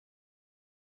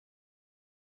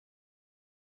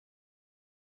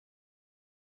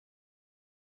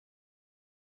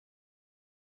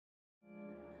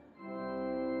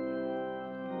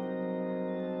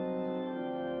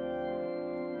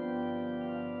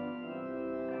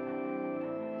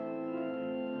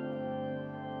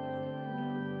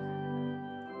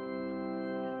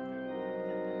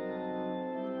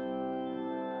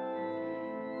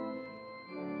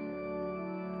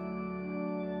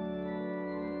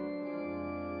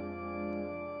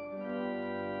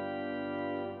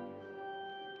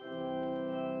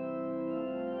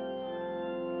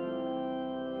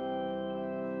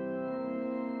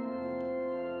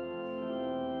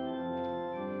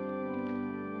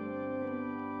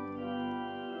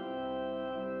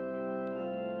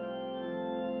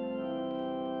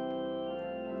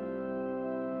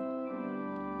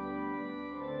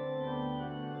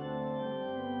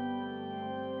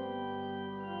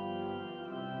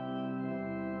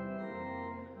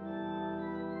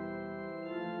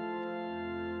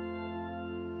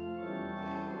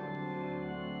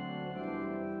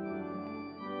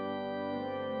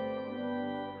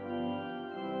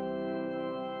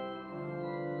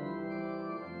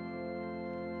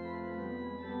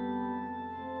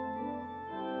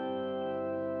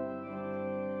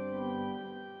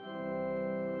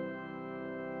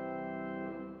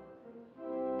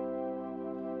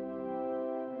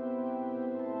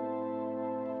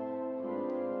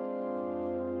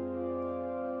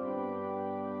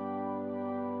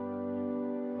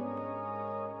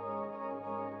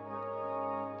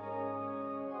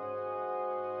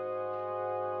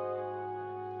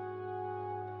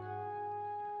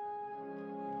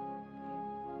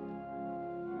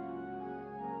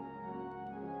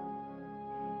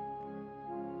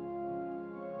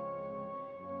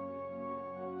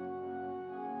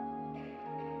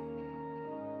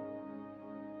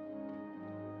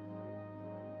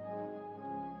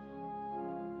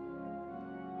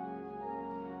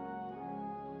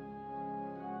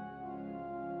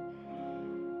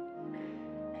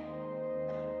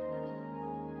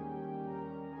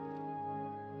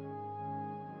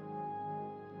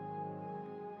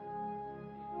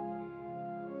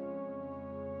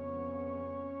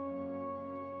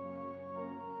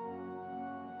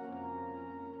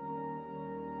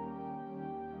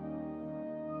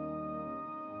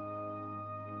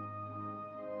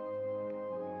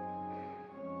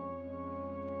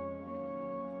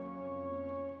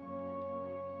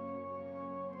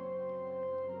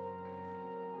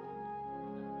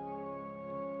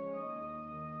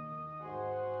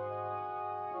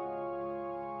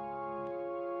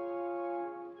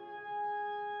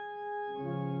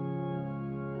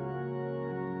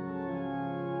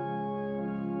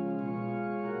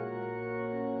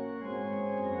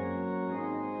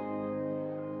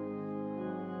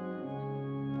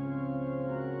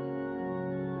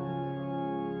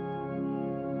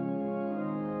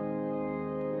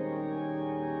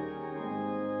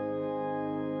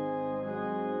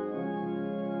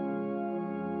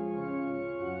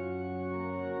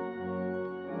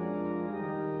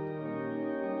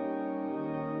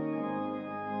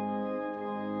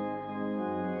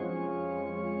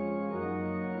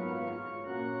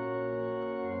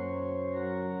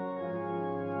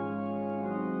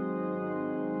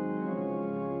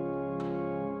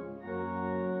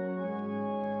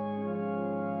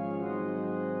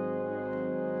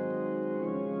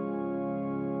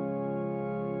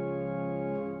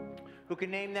can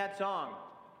name that song?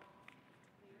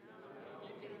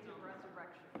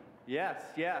 Yes,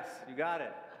 yes, you got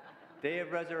it. Day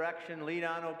of Resurrection, Lead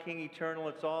On, O King Eternal,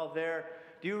 it's all there.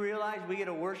 Do you realize we get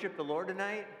to worship the Lord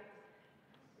tonight?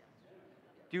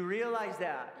 Do you realize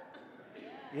that?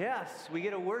 Yes, we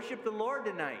get to worship the Lord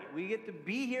tonight. We get to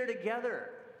be here together.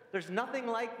 There's nothing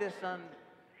like this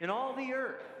in all the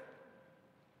earth.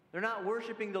 They're not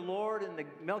worshiping the Lord in the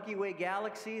Milky Way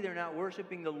galaxy. They're not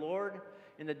worshiping the Lord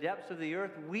in the depths of the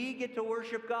earth. We get to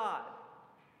worship God.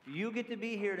 You get to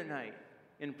be here tonight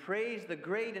and praise the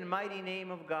great and mighty name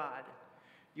of God.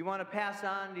 You want to pass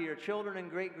on to your children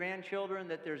and great-grandchildren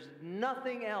that there's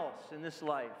nothing else in this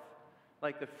life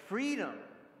like the freedom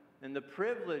and the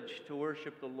privilege to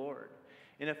worship the Lord.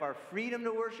 And if our freedom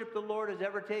to worship the Lord is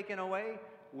ever taken away,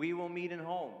 we will meet in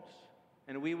homes.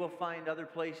 And we will find other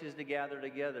places to gather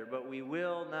together. But we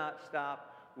will not stop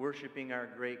worshiping our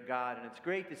great God. And it's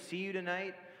great to see you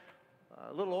tonight.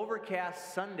 A little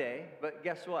overcast Sunday, but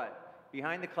guess what?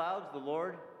 Behind the clouds, the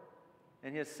Lord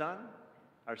and His Son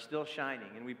are still shining.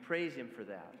 And we praise Him for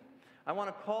that. I want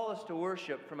to call us to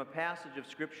worship from a passage of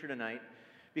Scripture tonight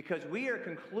because we are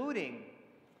concluding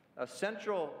a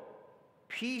central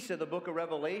piece of the book of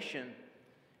Revelation,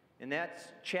 and that's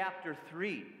chapter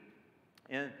 3.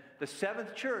 And the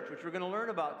seventh church, which we're going to learn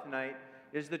about tonight,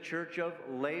 is the church of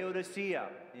Laodicea.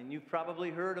 And you've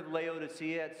probably heard of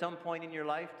Laodicea at some point in your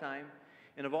lifetime.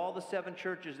 And of all the seven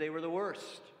churches, they were the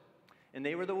worst. And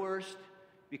they were the worst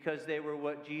because they were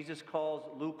what Jesus calls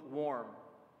lukewarm.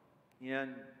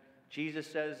 And Jesus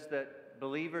says that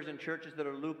believers in churches that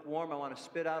are lukewarm, I want to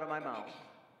spit out of my mouth.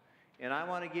 And I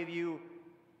want to give you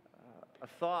a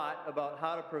thought about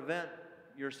how to prevent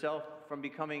yourself from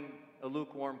becoming a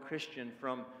lukewarm Christian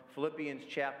from Philippians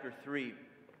chapter 3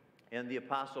 and the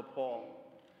Apostle Paul.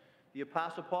 The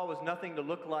Apostle Paul was nothing to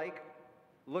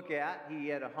look at. He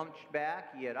had a hunched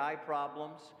back. He had eye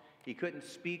problems. He couldn't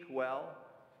speak well.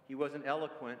 He wasn't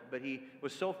eloquent, but he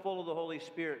was so full of the Holy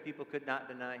Spirit, people could not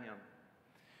deny him.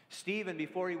 Stephen,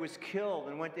 before he was killed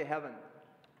and went to heaven,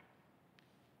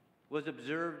 was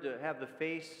observed to have the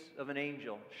face of an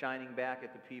angel shining back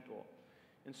at the people.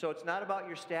 And so it's not about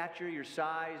your stature, your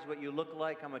size, what you look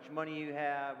like, how much money you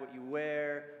have, what you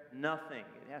wear, nothing.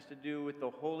 It has to do with the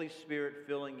Holy Spirit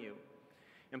filling you.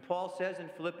 And Paul says in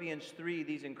Philippians 3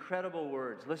 these incredible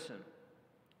words, listen,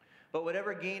 but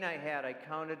whatever gain I had, I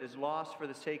counted as loss for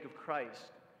the sake of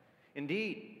Christ.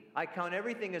 Indeed, I count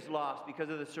everything as loss because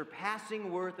of the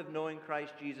surpassing worth of knowing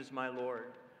Christ Jesus my Lord.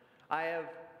 I have,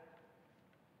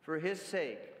 for His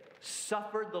sake,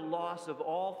 suffered the loss of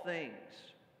all things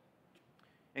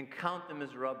and count them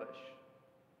as rubbish,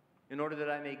 in order that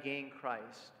I may gain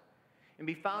Christ, and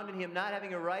be found in Him, not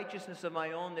having a righteousness of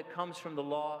my own that comes from the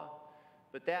law,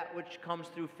 but that which comes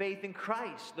through faith in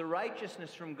Christ, the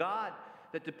righteousness from God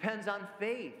that depends on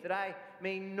faith, that I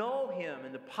may know Him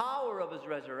and the power of His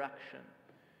resurrection,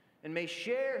 and may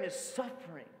share His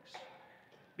sufferings,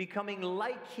 becoming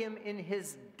like Him in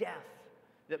His death,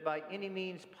 that by any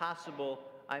means possible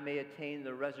I may attain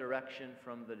the resurrection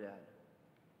from the dead.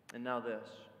 And now this.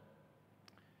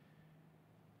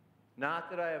 Not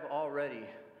that I have already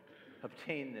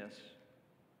obtained this,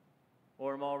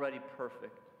 or am already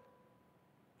perfect,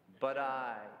 but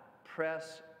I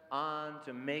press on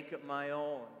to make it my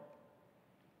own,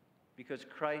 because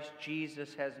Christ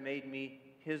Jesus has made me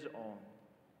His own.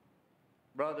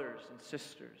 Brothers and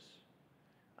sisters,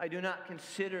 I do not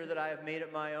consider that I have made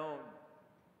it my own,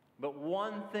 but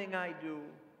one thing I do,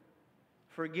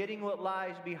 forgetting what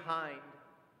lies behind,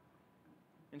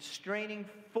 and straining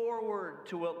forward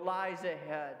to what lies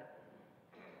ahead,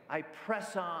 I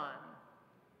press on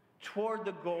toward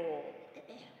the goal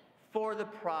for the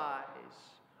prize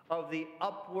of the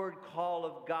upward call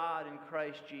of God in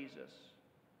Christ Jesus.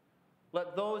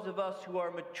 Let those of us who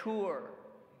are mature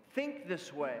think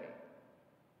this way.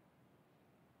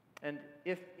 And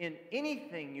if in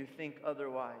anything you think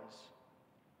otherwise,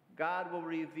 God will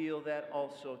reveal that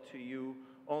also to you.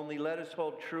 Only let us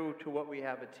hold true to what we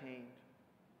have attained.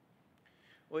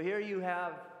 Well, here you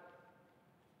have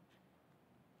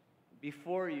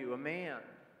before you a man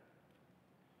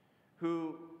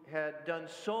who had done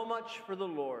so much for the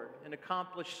Lord and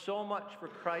accomplished so much for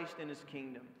Christ and His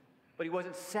kingdom, but he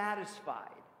wasn't satisfied.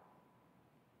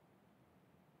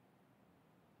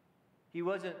 He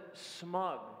wasn't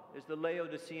smug as the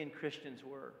Laodicean Christians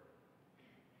were.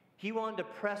 He wanted to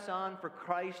press on for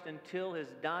Christ until his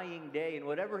dying day, and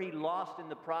whatever he lost in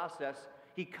the process,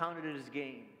 he counted it as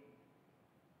gain.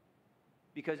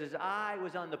 Because his eye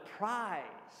was on the prize.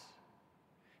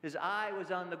 His eye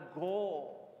was on the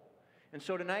goal. And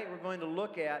so tonight we're going to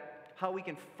look at how we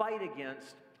can fight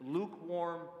against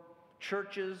lukewarm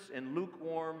churches and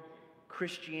lukewarm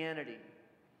Christianity,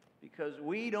 because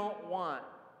we don't want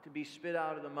to be spit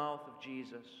out of the mouth of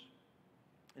Jesus.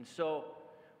 And so,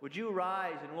 would you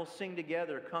rise and we'll sing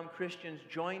together. Come, Christians,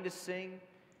 join to sing.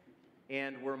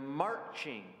 And we're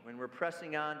marching when we're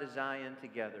pressing on to Zion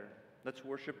together. Let's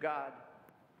worship God.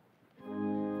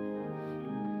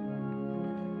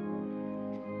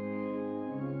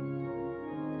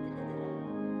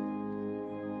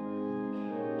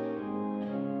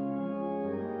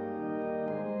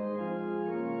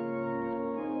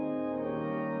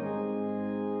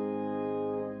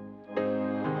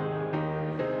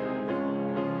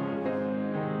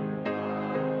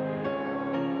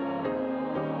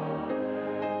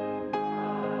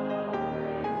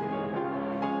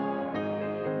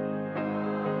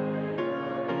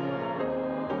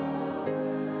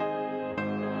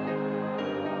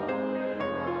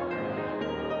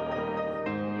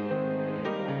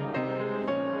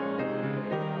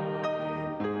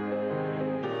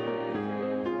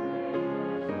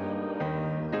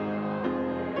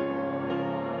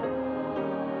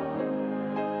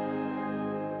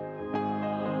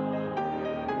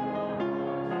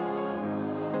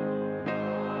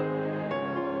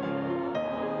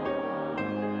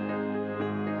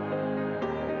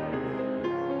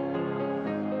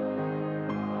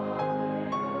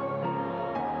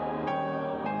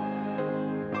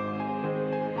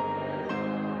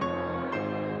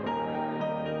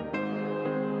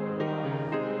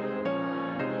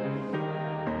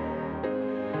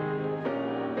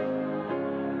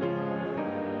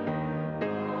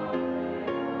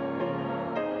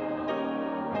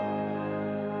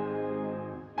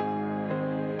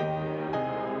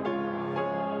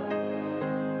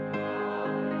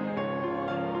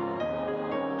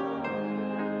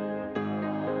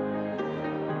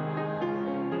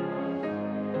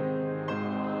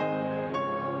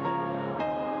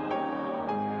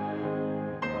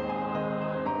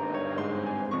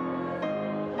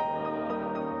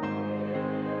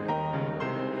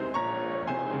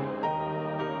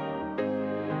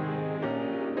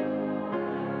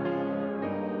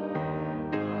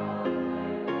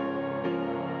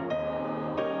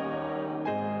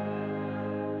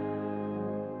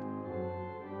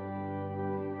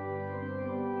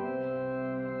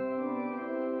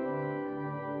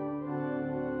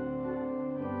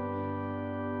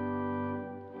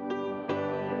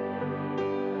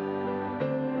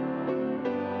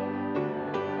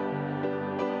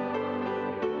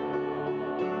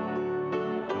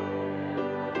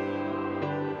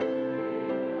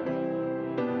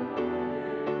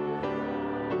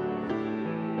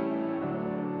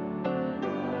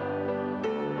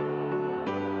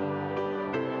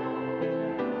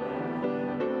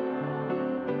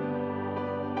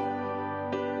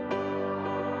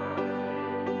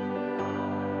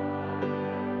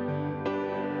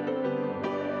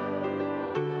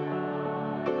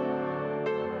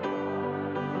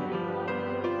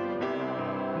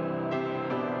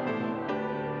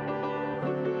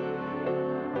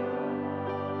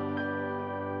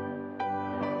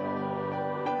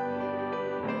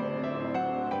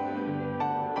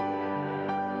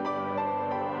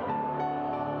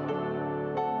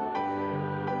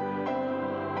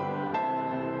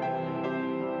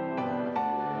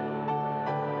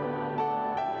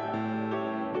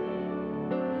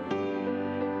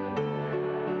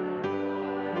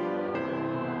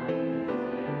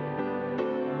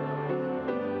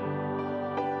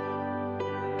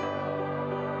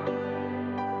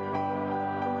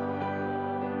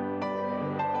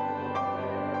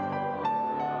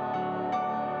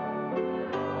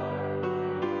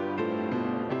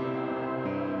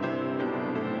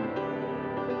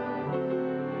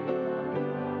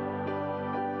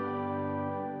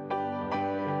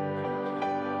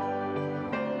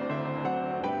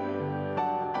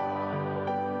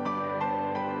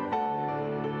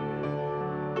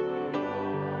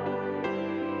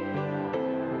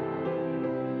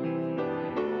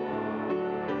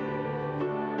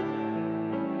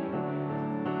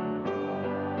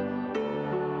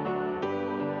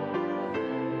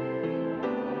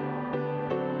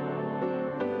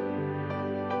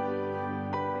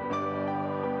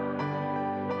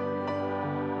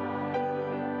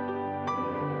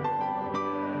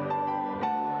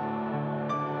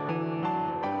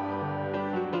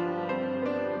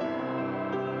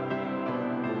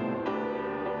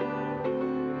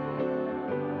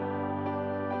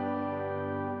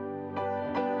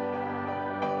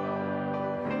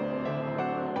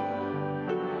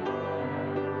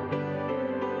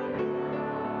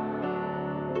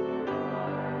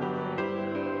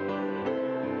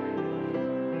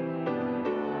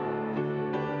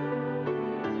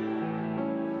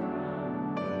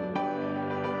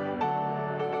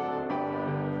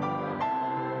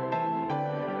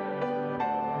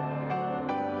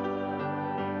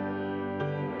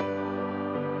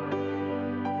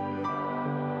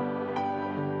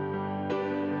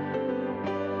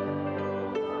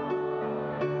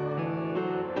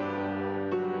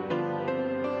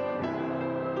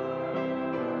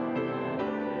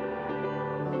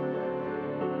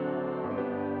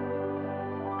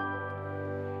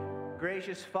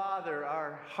 gracious Father,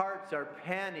 our hearts are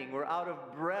panting. We're out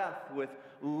of breath with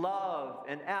love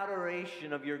and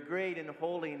adoration of your great and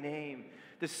holy name.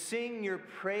 To sing your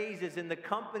praises in the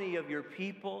company of your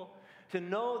people, to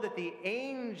know that the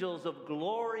angels of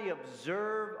glory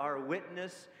observe our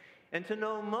witness, and to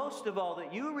know most of all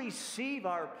that you receive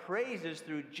our praises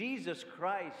through Jesus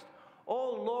Christ.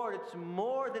 Oh Lord, it's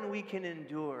more than we can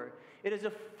endure. It is a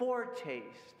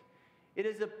foretaste. It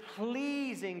is a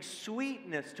pleasing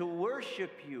sweetness to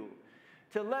worship you,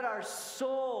 to let our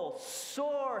soul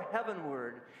soar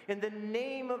heavenward in the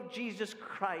name of Jesus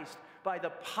Christ by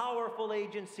the powerful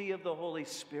agency of the Holy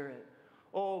Spirit.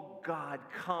 Oh God,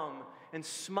 come and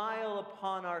smile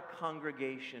upon our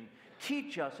congregation.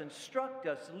 Teach us, instruct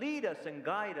us, lead us, and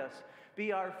guide us.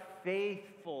 Be our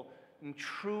faithful and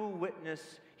true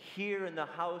witness here in the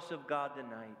house of God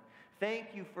tonight. Thank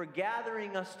you for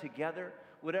gathering us together,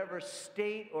 whatever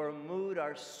state or mood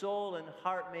our soul and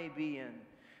heart may be in.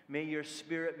 May your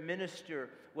Spirit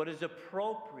minister what is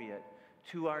appropriate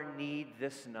to our need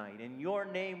this night. In your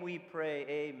name we pray,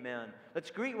 amen.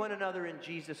 Let's greet one another in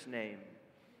Jesus' name.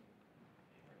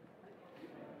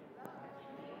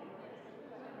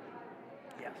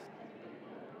 Yes.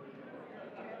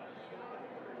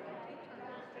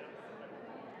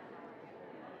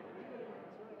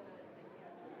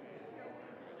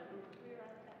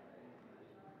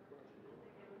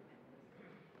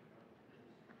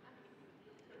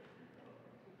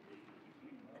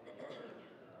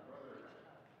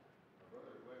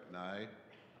 And I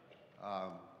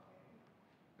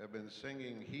have been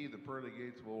singing "He, the Pearly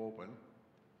Gates Will Open"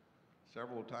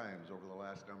 several times over the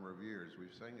last number of years.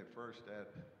 We've sang it first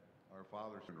at our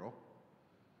father's funeral.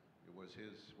 It was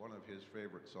one of his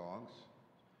favorite songs.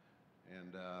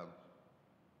 And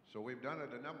so we've done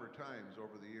it a number of times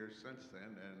over the years since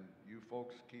then, and you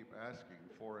folks keep asking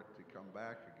for it to come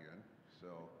back again.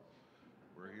 So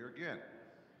we're here again.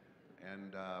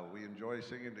 And we enjoy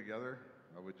singing together.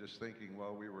 I was just thinking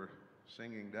while we were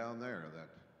singing down there that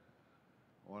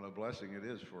what a blessing it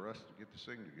is for us to get to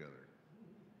sing together.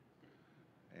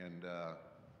 And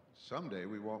someday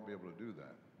we won't be able to do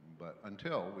that, but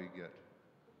until we get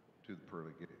to the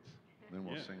pearly gates, then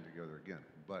we'll sing together again.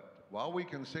 But while we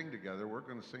can sing together, we're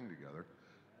going to sing together.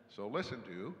 So listen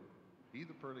to "He,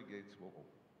 the Pearly Gates Will Open."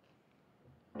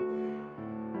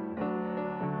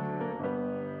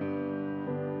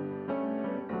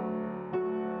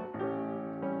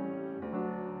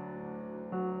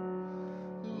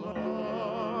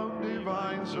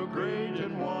 So great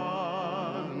and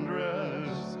wondrous,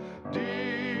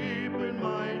 deep and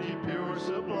mighty, pure,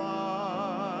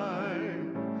 sublime,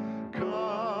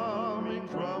 coming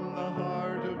from the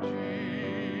heart of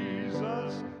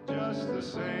Jesus, just the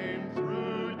same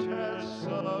through tests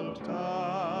of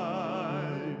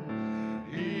time.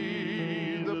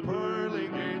 He, the pearly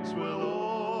gates will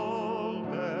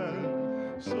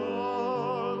open,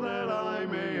 so that I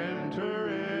may enter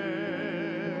in.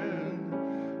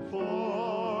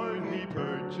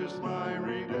 Purchased my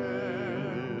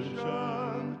redemption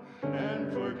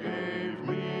and forgave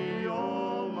me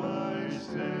all my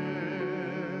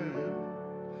sin.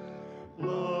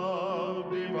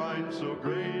 Love divine, so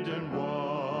great and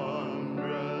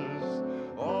wondrous,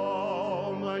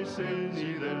 all my sins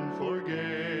he then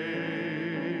forgave.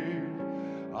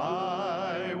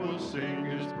 I will sing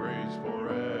his praise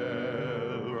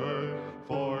forever,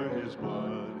 for his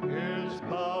blood, his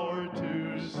power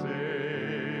to save.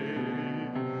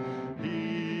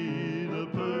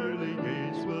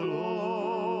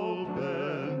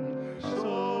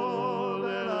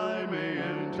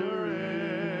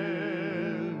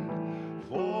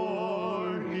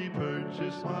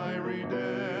 My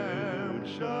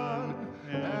redemption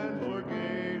and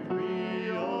forgave me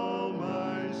all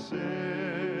my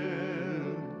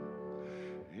sin.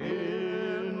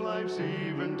 In life's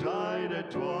eventide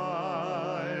at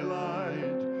twilight,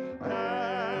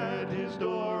 at his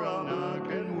door I'll knock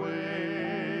and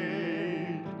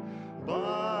wait.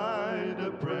 By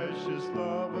the precious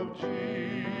love of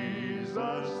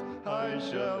Jesus, I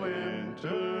shall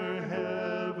enter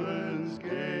heaven's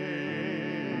gate.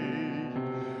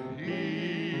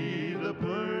 The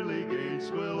pearly gates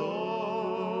will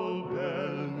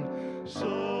open,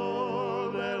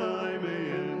 so that I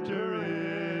may enter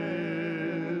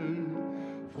in.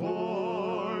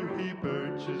 For he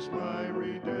purchased my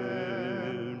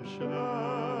redemption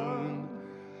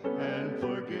and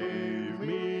forgave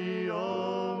me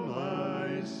all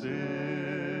my sin.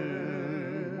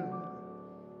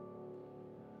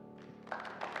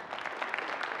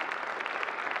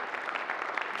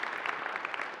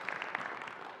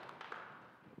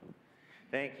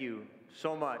 Thank you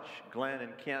so much, Glenn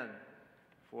and Ken,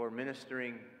 for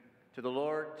ministering to the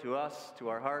Lord, to us, to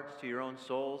our hearts, to your own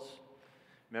souls,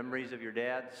 memories of your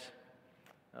dad's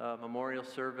memorial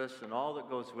service and all that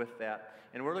goes with that.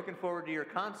 And we're looking forward to your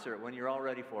concert when you're all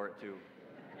ready for it, too.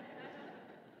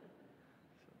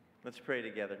 Let's pray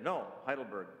together. No,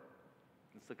 Heidelberg.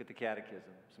 Let's look at the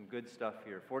catechism. Some good stuff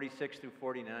here. 46 through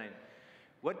 49.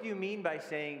 What do you mean by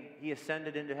saying he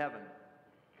ascended into heaven?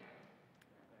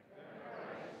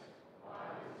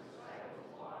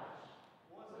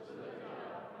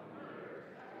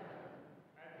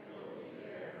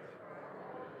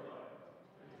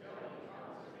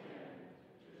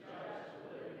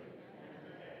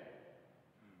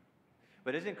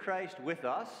 But isn't Christ with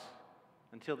us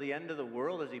until the end of the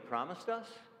world as he promised us?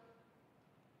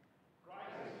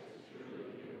 Christ is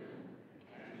truly human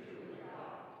and truly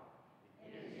God.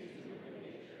 In his human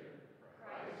nature,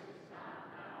 Christ is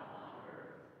not now on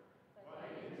earth, but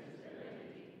in his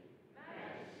divinity,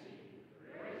 majesty,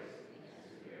 grace, and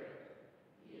spirit,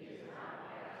 he is not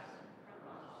absent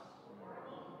from us or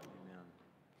alone. Amen.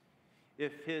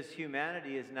 If his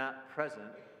humanity is not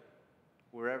present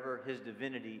wherever his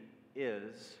divinity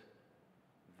is,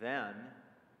 then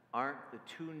aren't the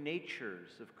two natures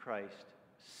of Christ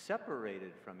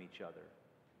separated from each other?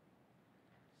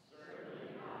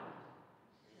 Certainly not,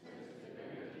 since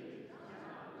divinity is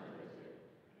not limited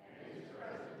and is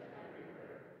present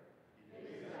everywhere. It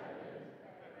is evident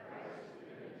that Christ's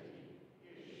divinity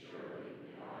is surely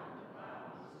beyond the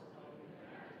bounds of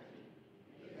humanity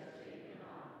he has taken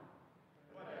on.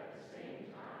 But at the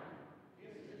same time,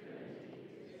 his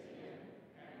divinity is in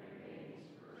and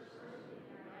remains personally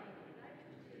united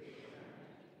to his humanity.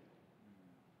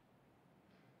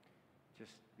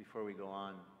 Just before we go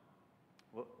on,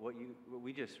 what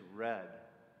we just read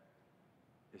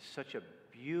is such a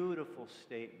beautiful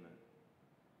statement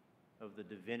of the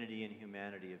divinity and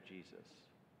humanity of Jesus.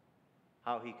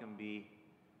 How he can be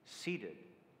seated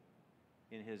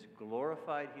in his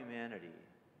glorified humanity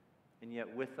and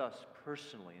yet with us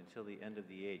personally until the end of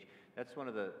the age. That's one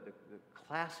of the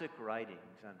classic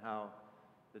writings on how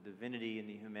the divinity and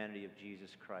the humanity of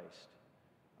Jesus Christ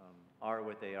are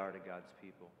what they are to God's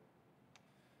people.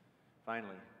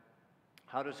 Finally,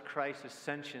 how does Christ's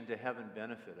ascension to heaven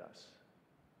benefit us?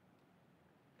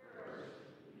 First,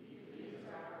 he leaves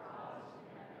our cause in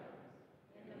heaven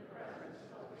in the presence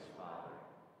of his Father.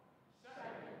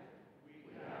 Second, we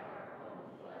have our own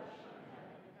flesh in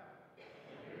heaven,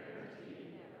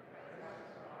 guaranteeing that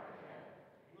Christ our head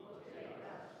will take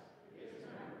us, his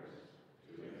members,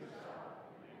 to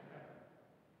himself in heaven.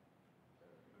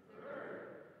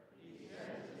 Third, he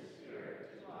sends his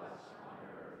Spirit to us on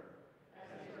earth as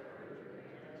a further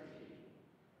guarantee.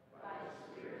 By the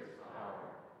Spirit's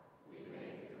power, we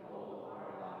make the whole of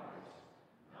our lives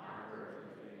not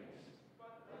earthly things,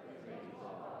 but the things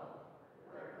above,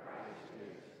 where Christ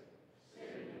is,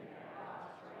 sitting at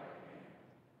God's right hand.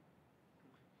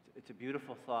 It's a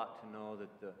beautiful thought to know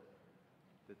that the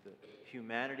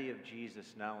humanity of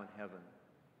Jesus now in heaven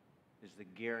is the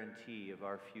guarantee of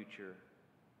our future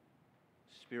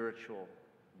spiritual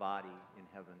body in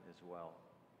heaven as well.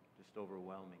 Just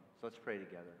overwhelming. So let's pray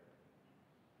together.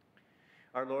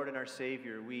 Our Lord and our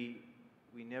Savior, we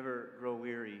never grow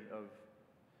weary of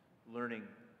learning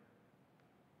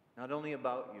not only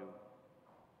about you,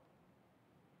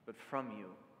 but from you.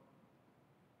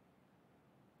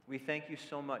 We thank you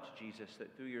so much, Jesus,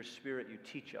 that through your Spirit you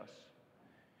teach us.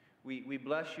 We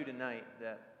bless you tonight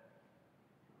that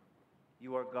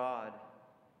you are God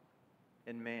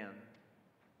and man.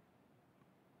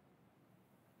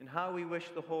 And how we wish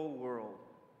the whole world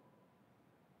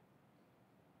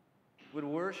would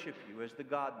worship you as the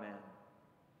God-man,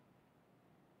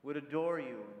 would adore you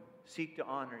and seek to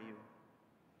honor you.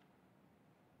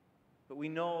 But we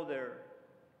know there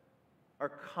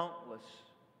are countless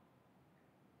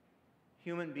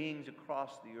human beings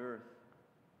across the earth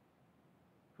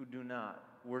who do not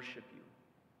worship you.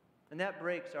 And that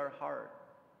breaks our heart.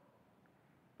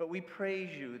 But we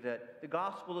praise you that the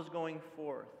gospel is going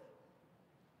forth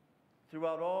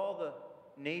throughout all the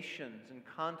nations and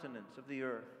continents of the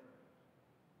earth.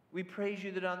 We praise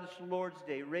you that on this Lord's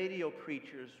Day, radio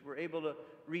preachers were able to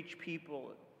reach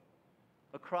people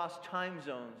across time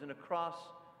zones and across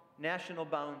national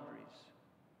boundaries.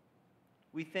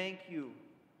 We thank you,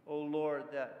 O Lord,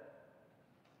 that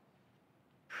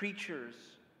preachers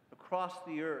across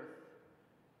the earth,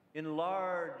 in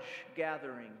large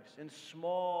gatherings, in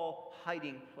small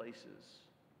hiding places,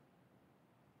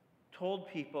 told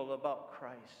people about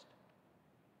Christ.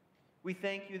 We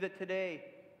thank you that today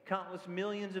countless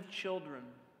millions of children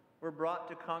were brought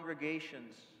to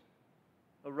congregations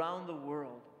around the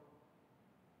world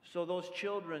so those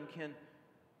children can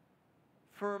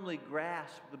firmly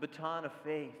grasp the baton of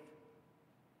faith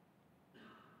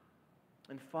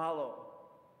and follow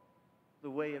the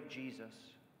way of Jesus.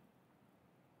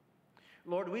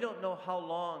 Lord, we don't know how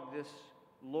long this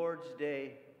Lord's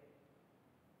Day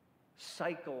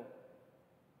cycle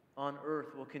on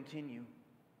earth will continue.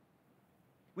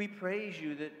 We praise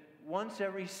you that once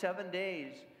every 7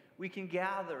 days we can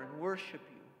gather and worship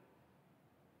you.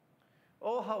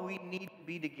 Oh, how we need to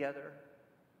be together.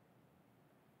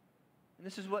 And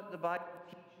this is what the Bible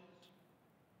teaches.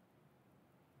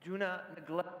 Do not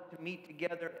neglect to meet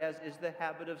together, as is the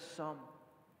habit of some,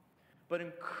 but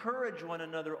encourage one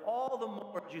another all the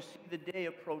more as you see the day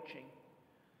approaching.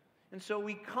 And so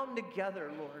we come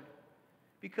together, Lord,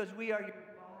 because we are your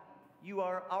body. You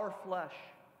are our flesh.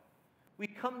 We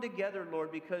come together,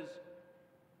 Lord, because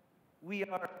we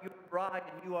are your bride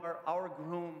and you are our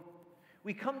groom.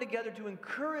 We come together to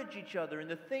encourage each other in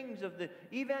the things of the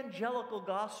evangelical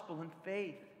gospel and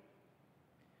faith,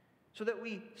 so that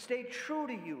we stay true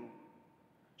to you,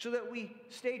 so that we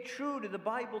stay true to the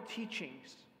Bible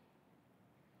teachings.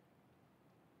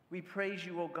 We praise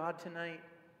you, O God, tonight,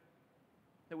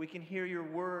 that we can hear your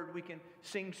word, we can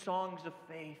sing songs of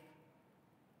faith,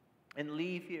 and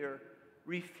leave here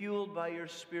refueled by your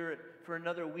Spirit for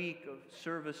another week of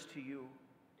service to you.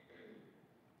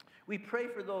 We pray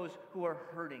for those who are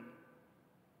hurting,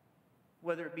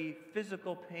 whether it be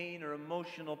physical pain or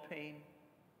emotional pain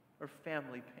or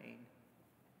family pain.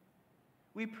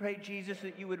 We pray, Jesus,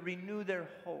 that you would renew their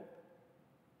hope,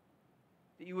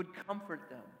 that you would comfort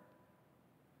them,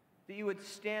 that you would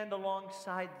stand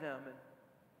alongside them and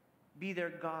be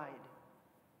their guide.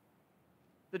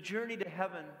 The journey to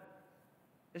heaven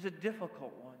is a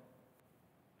difficult one,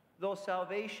 though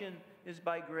salvation is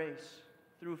by grace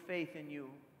through faith in you.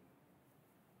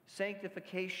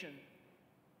 Sanctification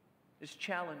is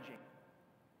challenging.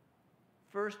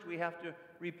 First, we have to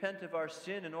repent of our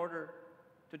sin in order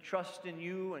to trust in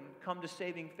you and come to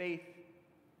saving faith.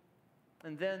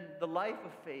 And then the life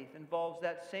of faith involves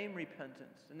that same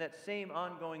repentance and that same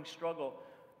ongoing struggle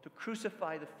to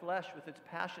crucify the flesh with its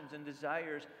passions and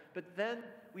desires. But then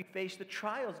we face the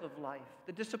trials of life,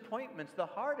 the disappointments, the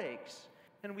heartaches,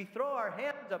 and we throw our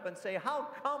hands up and say, how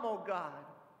come, O God?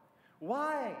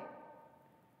 Why?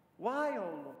 Why, O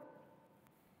Lord?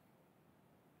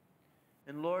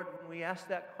 And Lord, when we ask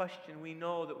that question, we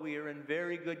know that we are in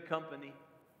very good company.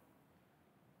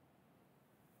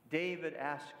 David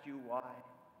asked you why.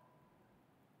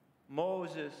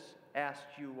 Moses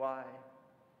asked you why.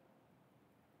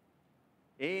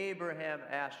 Abraham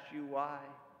asked you why.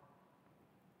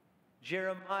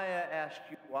 Jeremiah asked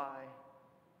you why.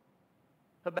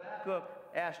 Habakkuk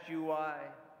asked you why.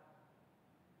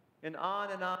 And on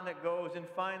it goes. And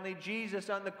finally, Jesus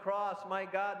on the cross, my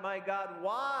God,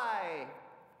 why?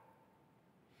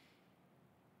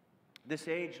 This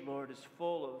age, Lord, is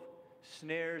full of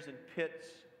snares and pits,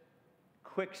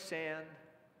 quicksand,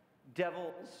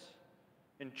 devils,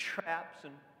 and traps,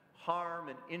 and harm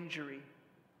and injury.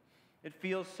 It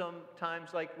feels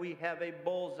sometimes like we have a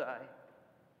bullseye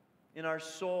in our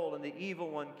soul, and the evil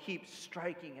one keeps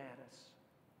striking at us.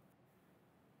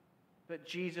 But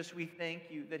Jesus, we thank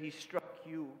you that he struck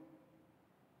you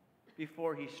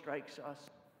before he strikes us.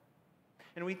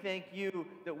 And we thank you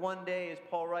that one day, as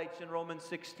Paul writes in Romans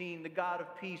 16, the God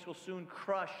of peace will soon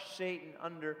crush Satan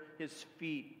under his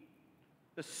feet.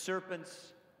 The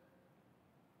serpent's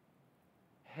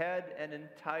head and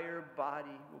entire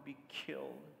body will be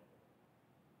killed.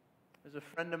 As a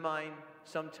friend of mine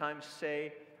sometimes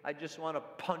say, I just want to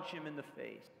punch him in the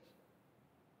face.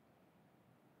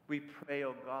 We pray,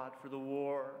 oh God, for the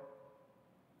war,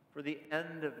 for the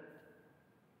end of it,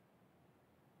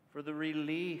 for the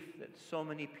relief that so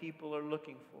many people are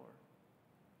looking for.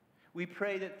 We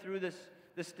pray that through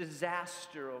this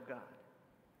disaster, oh God,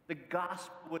 the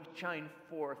gospel would shine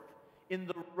forth in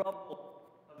the rubble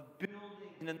of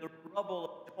buildings and in the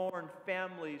rubble of torn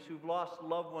families who've lost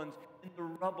loved ones, in the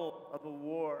rubble of a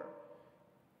war.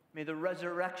 May the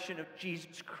resurrection of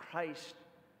Jesus Christ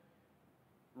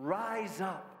rise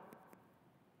up,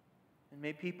 and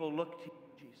may people look to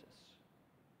you, Jesus.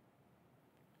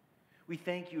 We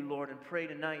thank you, Lord, and pray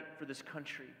tonight for this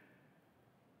country.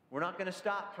 We're not going to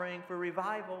stop praying for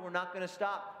revival. We're not going to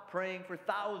stop praying for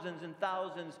thousands and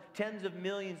thousands, tens of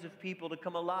millions of people to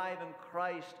come alive in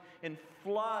Christ and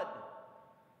flood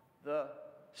the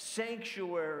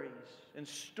sanctuaries and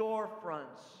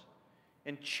storefronts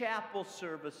and chapel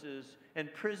services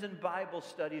and prison Bible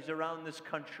studies around this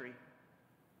country.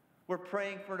 We're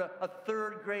praying for a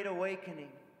third great awakening.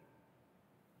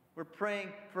 We're praying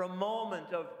for a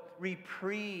moment of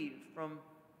reprieve from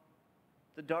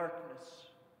the darkness.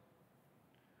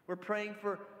 We're praying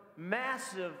for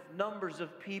massive numbers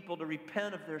of people to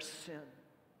repent of their sin.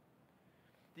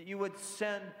 That you would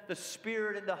send the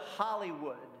Spirit into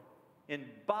Hollywood, in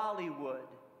Bollywood.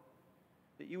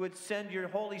 That you would send your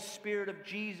Holy Spirit of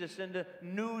Jesus into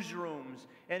newsrooms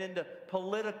and into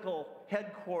political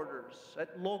headquarters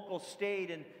at local,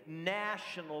 state, and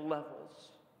national levels.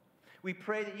 We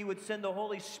pray that you would send the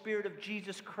Holy Spirit of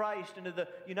Jesus Christ into the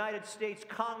United States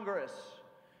Congress,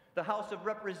 the House of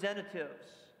Representatives,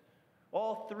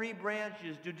 all three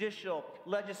branches, judicial,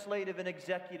 legislative, and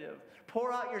executive.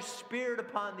 Pour out your Spirit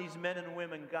upon these men and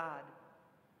women, God.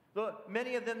 Look,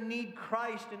 many of them need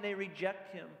Christ and they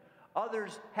reject Him.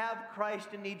 Others have Christ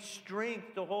and need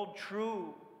strength to hold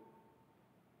true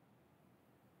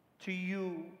to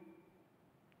you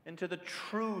and to the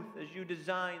truth as you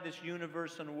design this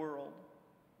universe and world.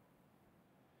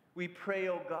 We pray,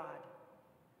 O God,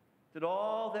 that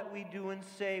all that we do and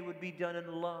say would be done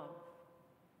in love,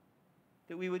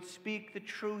 that we would speak the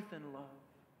truth in love,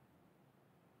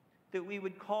 that we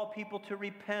would call people to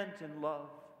repent in love.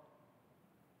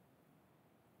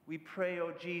 We pray,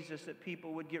 O Jesus, that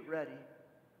people would get ready,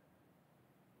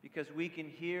 because we can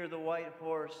hear the white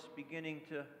horse beginning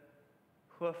to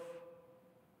hoof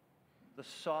the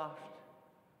soft,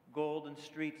 golden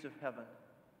streets of heaven.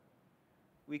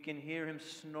 We can hear him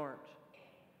snort.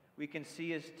 We can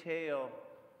see his tail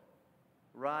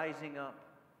rising up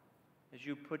as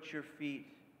you put your feet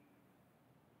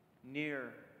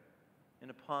near and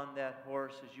upon that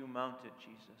horse as you mount it,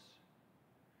 Jesus.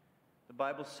 The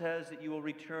Bible says that you will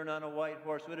return on a white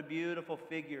horse. What a beautiful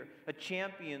figure. A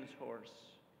champion's horse,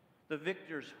 the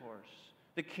victor's horse,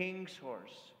 the king's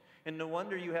horse. And no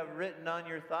wonder you have written on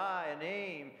your thigh a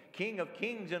name, King of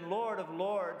Kings and Lord of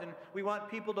Lords. And we want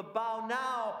people to bow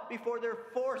now before they're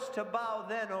forced to bow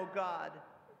then, O God.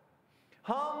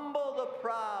 Humble the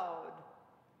proud.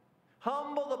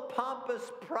 Humble the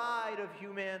pompous pride of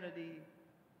humanity.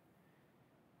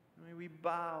 May we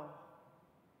bow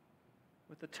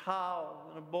with a towel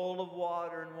and a bowl of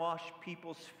water and wash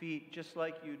people's feet just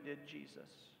like you did, Jesus.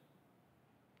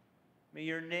 May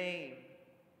your name,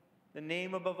 the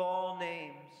name above all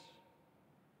names,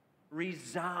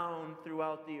 resound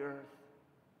throughout the earth.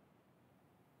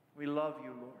 We love you,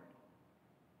 Lord.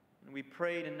 And we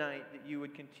pray tonight that you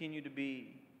would continue to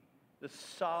be the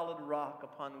solid rock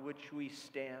upon which we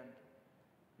stand,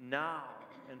 now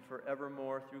and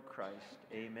forevermore through Christ.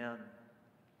 Amen.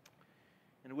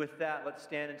 And with that, let's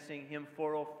stand and sing hymn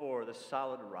 404, The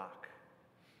Solid Rock.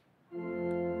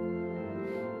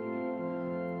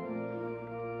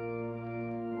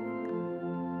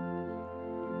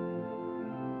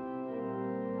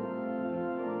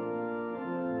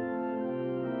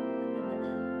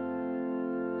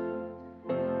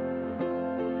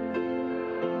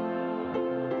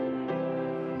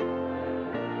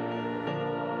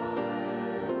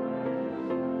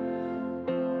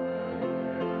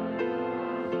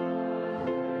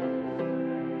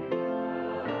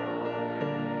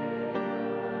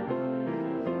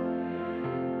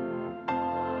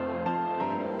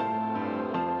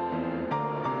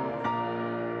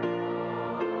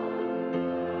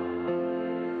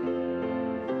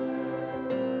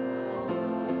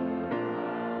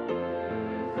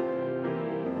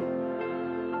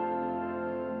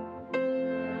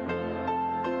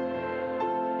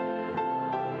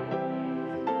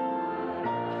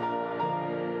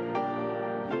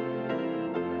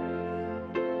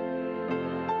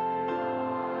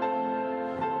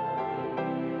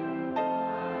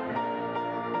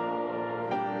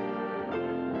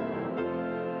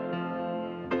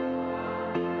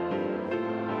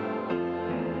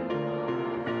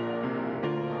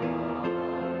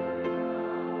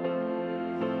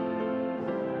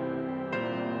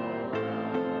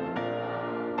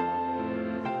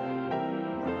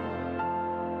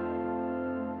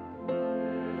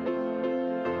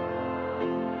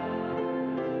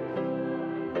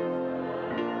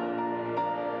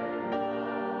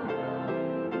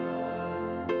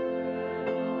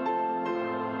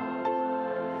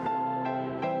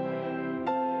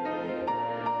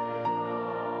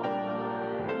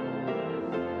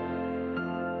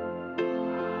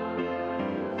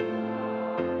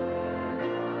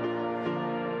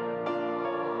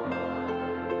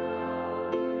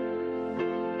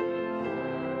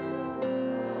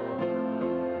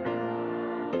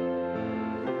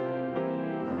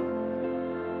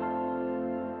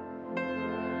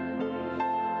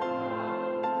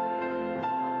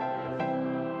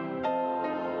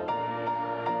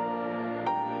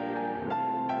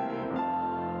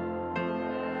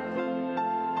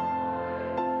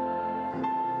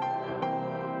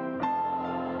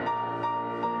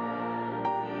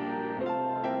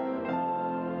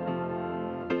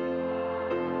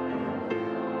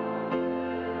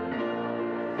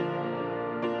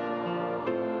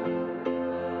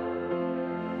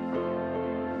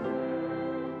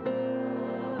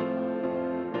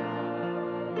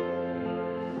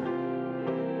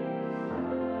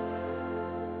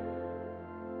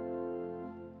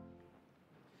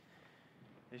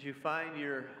 As you find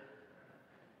your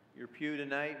pew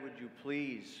tonight, would you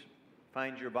please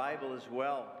find your Bible as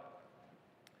well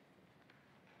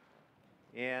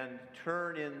and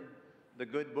turn in the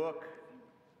good book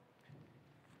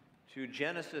to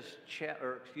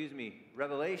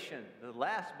Revelation, the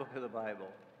last book of the Bible,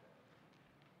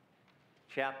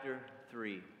 chapter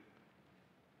 3,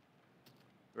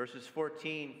 verses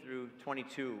 14 through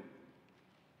 22.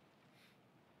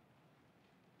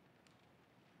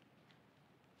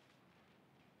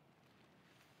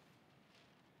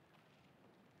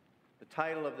 The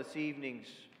title of this evening's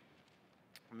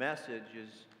message is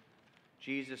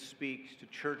Jesus Speaks to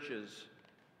Churches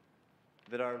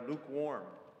That Are Lukewarm.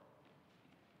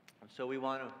 And so we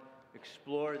want to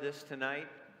explore this tonight.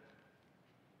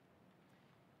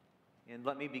 And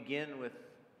let me begin with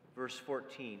verse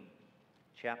 14,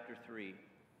 chapter 3.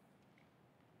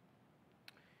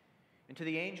 And to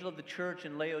the angel of the church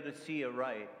in Laodicea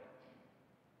write,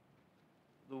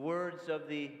 the words of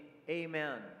the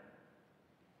Amen,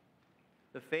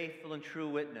 the faithful and true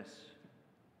witness,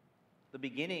 the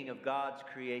beginning of God's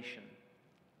creation.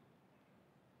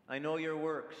 I know your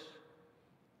works.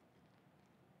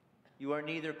 You are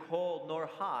neither cold nor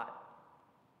hot.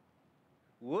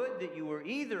 Would that you were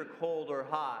either cold or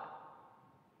hot.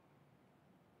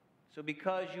 So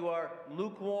because you are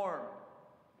lukewarm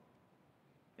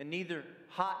and neither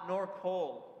hot nor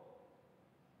cold,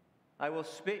 I will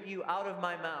spit you out of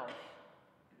my mouth.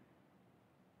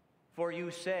 For you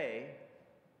say,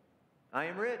 I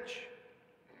am rich,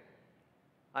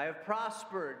 I have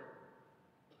prospered,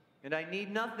 and I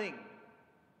need nothing,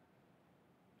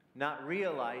 not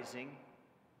realizing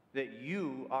that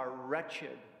you are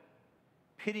wretched,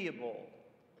 pitiable,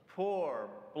 poor,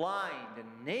 blind,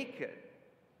 and naked.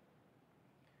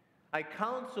 I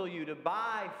counsel you to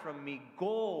buy from me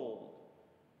gold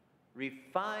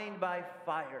refined by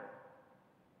fire,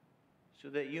 so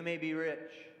that you may be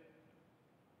rich,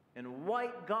 and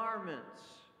white garments,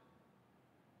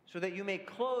 so that you may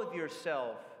clothe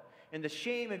yourself, and the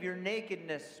shame of your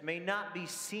nakedness may not be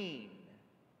seen,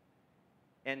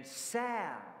 and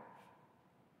salve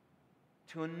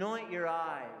to anoint your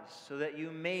eyes, so that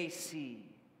you may see.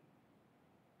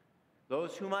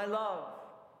 Those whom I love,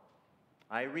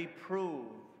 I reprove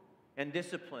and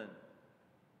discipline.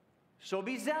 So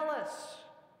be zealous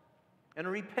and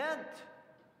repent.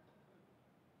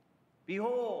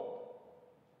 Behold,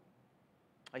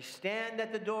 I stand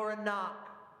at the door and knock.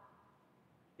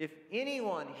 If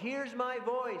anyone hears my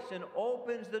voice and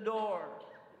opens the door,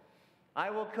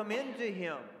 I will come into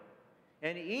him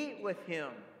and eat with him,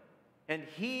 and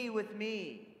he with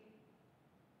me.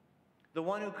 The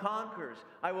one who conquers,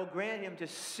 I will grant him to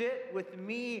sit with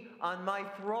me on my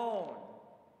throne,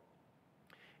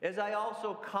 as I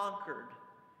also conquered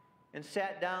and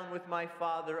sat down with my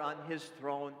Father on his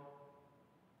throne.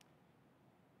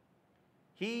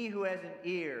 He who has an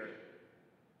ear,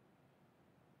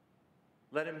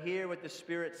 let him hear what the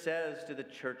Spirit says to the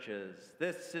churches.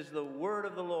 This is the word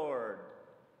of the Lord.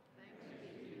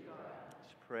 Thanks be to God.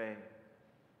 Let's pray.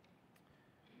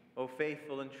 O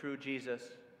faithful and true Jesus,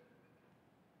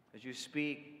 as you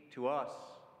speak to us,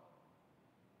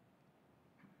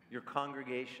 your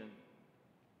congregation,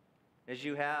 as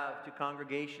you have to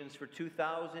congregations for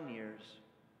 2,000 years,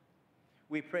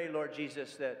 we pray, Lord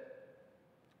Jesus, that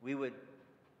we would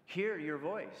hear your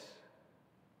voice,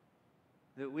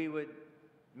 that we would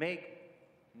make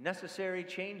necessary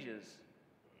changes,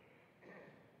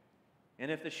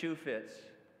 and if the shoe fits,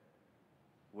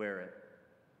 wear it.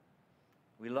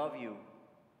 We love you.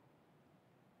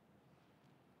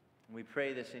 We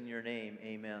pray this in your name.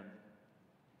 Amen.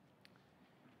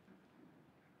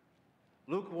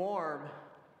 Lukewarm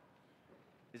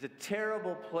is a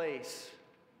terrible place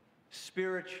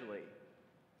spiritually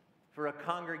for a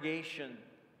congregation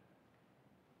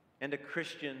and a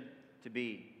Christian to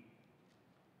be.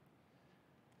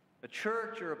 A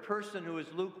church or a person who is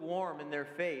lukewarm in their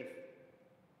faith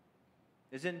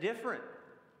is indifferent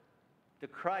to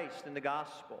Christ and the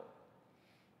gospel.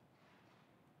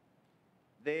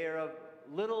 They are of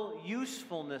little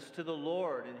usefulness to the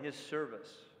Lord in his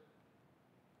service.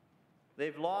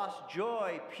 They've lost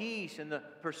joy, peace, in the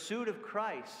pursuit of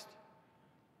Christ.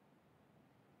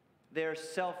 They are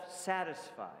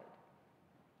self-satisfied.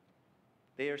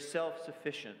 They are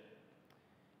self-sufficient.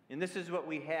 And this is what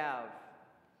we have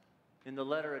in the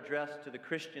letter addressed to the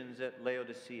Christians at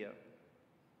Laodicea.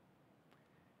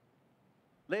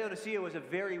 Laodicea was a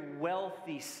very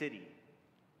wealthy city.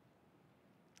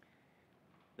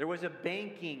 There was a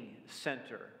banking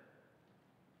center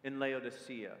in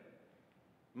Laodicea,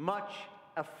 much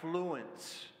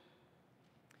affluence.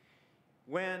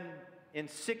 When in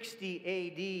 60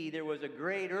 AD there was a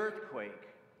great earthquake,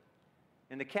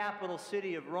 and the capital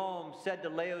city of Rome said to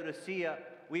Laodicea,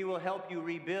 "We will help you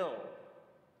rebuild."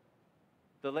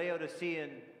 The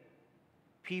Laodicean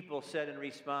people said in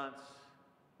response,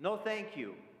 "No, thank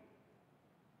you.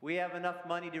 We have enough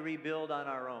money to rebuild on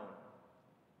our own."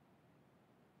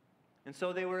 And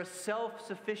so they were a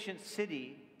self-sufficient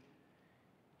city,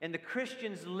 and the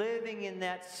Christians living in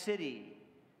that city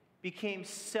became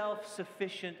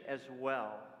self-sufficient as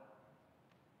well.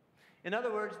 In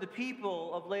other words, the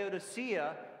people of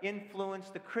Laodicea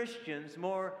influenced the Christians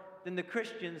more than the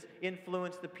Christians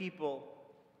influenced the people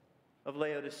of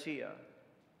Laodicea.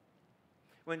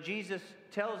 When Jesus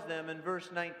tells them in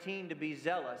verse 19 to be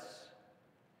zealous,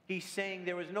 he's saying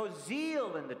there was no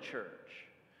zeal in the church.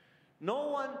 No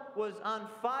one was on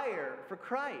fire for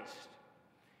Christ.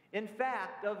 In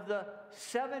fact, of the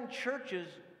 7 churches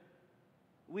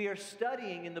we are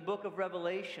studying in the book of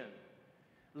Revelation,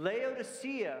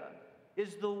 Laodicea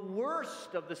is the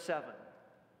worst of the 7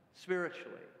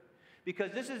 spiritually,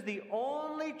 because this is the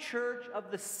only church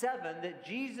of the 7 that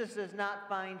Jesus does not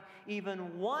find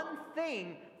even one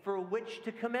thing for which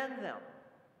to commend them.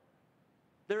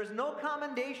 There is no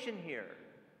commendation here,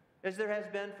 as there has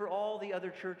been for all the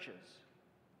other churches.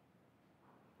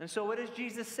 And so what does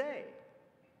Jesus say?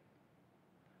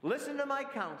 Listen to my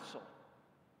counsel.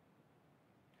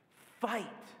 Fight.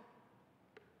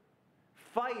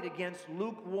 Fight against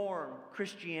lukewarm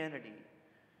Christianity.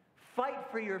 Fight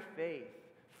for your faith.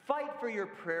 Fight for your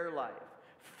prayer life.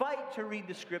 Fight to read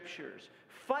the Scriptures.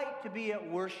 Fight to be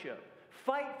at worship.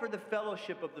 Fight for the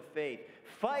fellowship of the faith.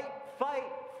 Fight,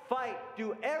 fight, fight.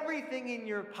 Do everything in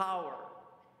your power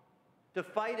to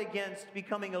fight against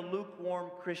becoming a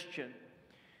lukewarm Christian.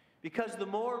 Because the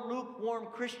more lukewarm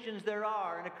Christians there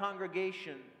are in a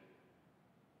congregation,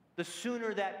 the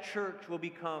sooner that church will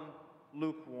become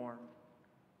lukewarm.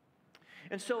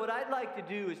 And so what I'd like to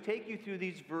do is take you through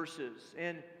these verses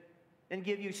and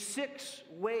give you 6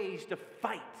 ways to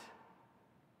fight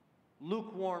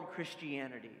lukewarm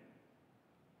Christianity.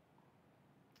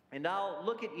 And I'll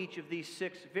look at each of these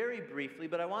 6 very briefly,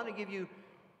 but I want to give you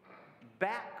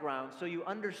background so you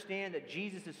understand that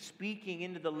Jesus is speaking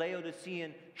into the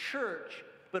Laodicean church,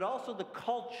 but also the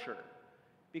culture,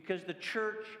 because the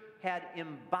church had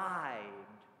imbibed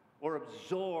or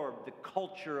absorbed the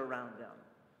culture around them.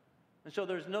 And so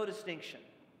there's no distinction,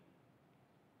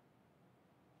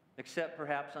 except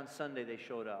perhaps on Sunday they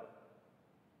showed up.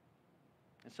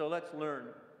 And so let's learn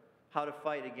how to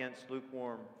fight against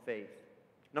lukewarm faith.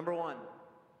 Number 1,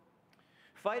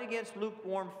 fight against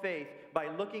lukewarm faith by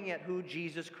looking at who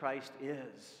Jesus Christ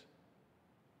is.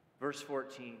 Verse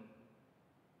 14.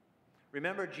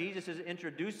 Remember, Jesus is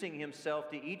introducing himself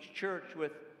to each church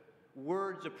with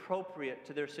words appropriate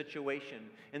to their situation.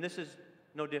 And this is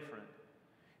no different.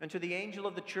 And to the angel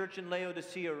of the church in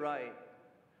Laodicea write,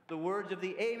 the words of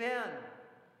the Amen,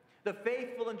 the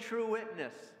faithful and true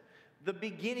witness, the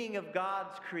beginning of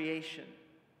God's creation.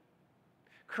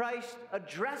 Christ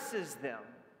addresses them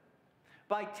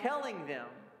by telling them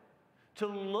to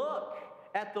look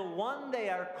at the one they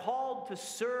are called to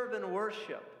serve and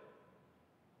worship.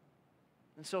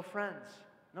 And so, friends,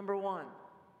 number 1,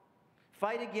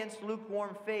 fight against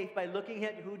lukewarm faith by looking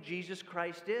at who Jesus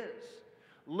Christ is.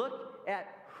 Look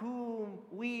at whom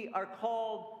we are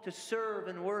called to serve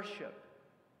and worship.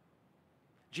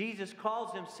 Jesus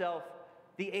calls himself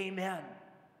the Amen.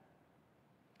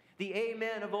 The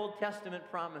Amen of Old Testament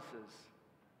promises.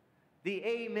 The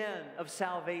Amen of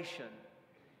salvation.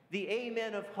 The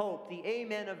Amen of hope. The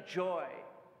Amen of joy.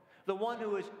 The one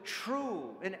who is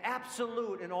true and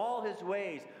absolute in all his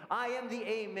ways. I am the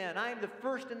Amen. I am the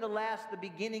first and the last, the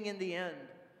beginning and the end.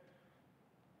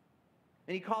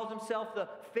 And he calls himself the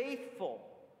faithful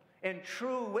and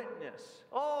true witness.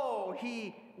 Oh,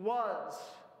 he was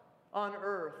on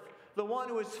earth. The one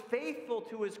who is faithful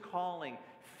to his calling,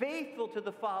 faithful to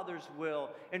the Father's will,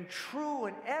 and true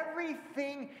in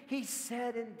everything he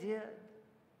said and did.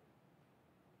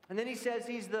 And then he says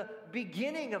he's the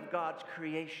beginning of God's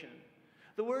creation.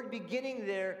 The word beginning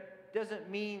there doesn't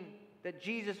mean that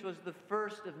Jesus was the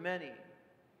first of many.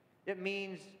 It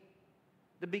means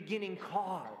the beginning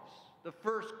cause, the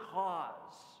first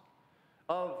cause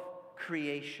of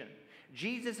creation.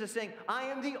 Jesus is saying, I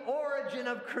am the origin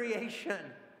of creation.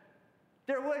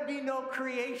 There would be no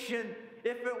creation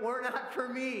if it were not for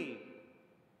me.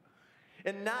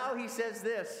 And now he says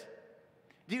this,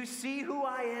 do you see who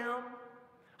I am?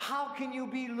 How can you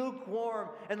be lukewarm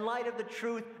in light of the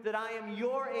truth that I am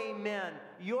your Amen,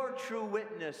 your true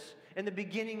witness in the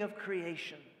beginning of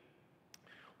creation?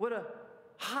 What a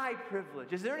high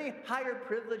privilege. Is there any higher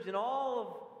privilege in all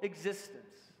of existence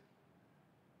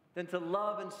than to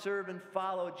love and serve and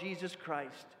follow Jesus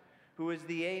Christ, who is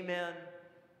the Amen,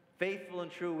 faithful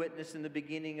and true witness in the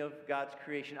beginning of God's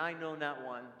creation. I know not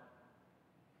one.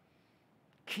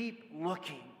 Keep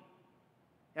looking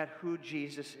at who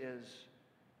Jesus is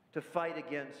to fight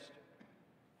against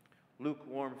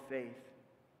lukewarm faith.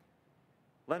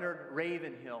 Leonard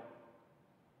Ravenhill,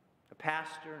 a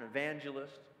pastor and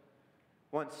evangelist,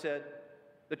 once said,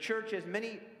 "The church has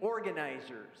many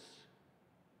organizers,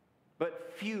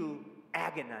 but few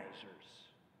agonizers.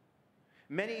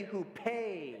 Many who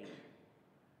pay,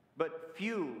 but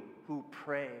few who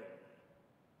pray.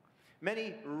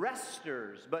 Many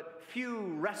resters, but few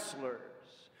wrestlers.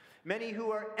 Many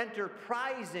who are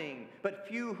enterprising, but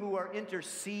few who are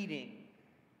interceding.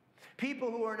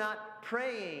 People who are not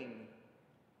praying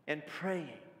and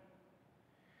praying."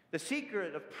 The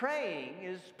secret of praying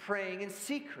is praying in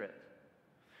secret.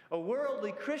 A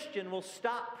worldly Christian will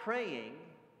stop praying,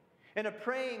 and a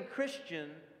praying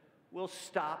Christian will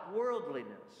stop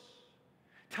worldliness.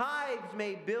 Tithes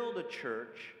may build a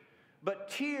church, but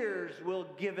tears will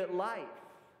give it life.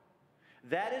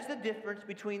 That is the difference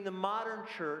between the modern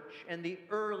church and the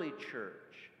early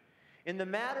church. In the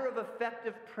matter of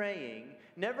effective praying,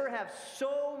 never have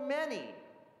so many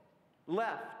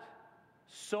left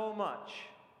so much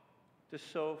to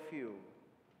so few.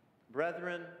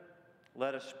 Brethren,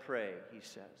 let us pray, he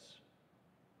says.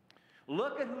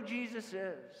 Look at who Jesus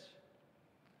is.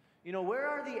 You know, where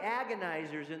are the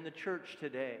agonizers in the church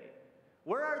today?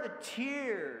 Where are the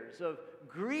tears of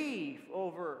grief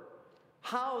over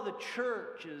how the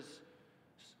church is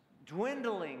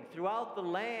dwindling throughout the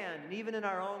land and even in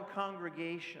our own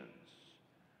congregations?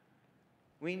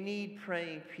 We need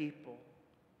praying people.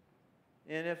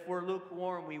 And if we're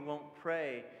lukewarm, we won't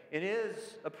pray. It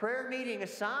is a prayer meeting a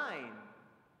sign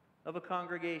of a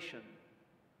congregation?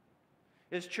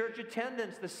 Is church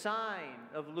attendance the sign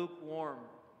of lukewarm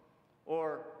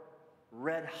or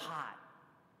red-hot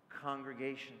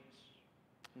congregations?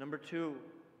 Number two,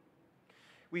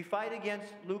 we fight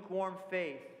against lukewarm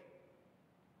faith.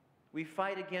 We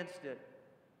fight against it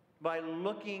by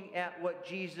looking at what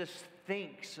Jesus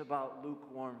thinks about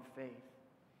lukewarm faith.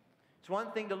 It's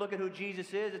one thing to look at who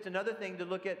Jesus is. It's another thing to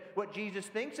look at what Jesus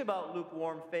thinks about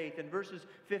lukewarm faith in verses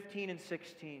 15 and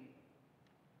 16.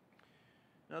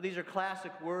 Now, these are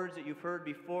classic words that you've heard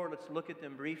before. Let's look at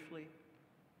them briefly.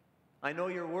 I know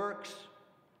your works.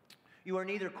 You are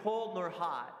neither cold nor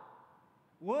hot.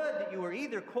 Would that you were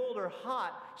either cold or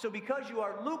hot. So because you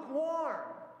are lukewarm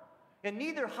and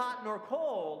neither hot nor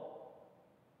cold,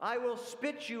 I will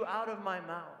spit you out of my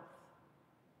mouth.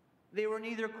 They were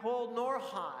neither cold nor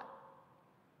hot.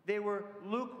 They were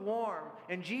lukewarm.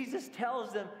 And Jesus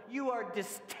tells them, you are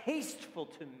distasteful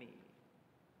to me.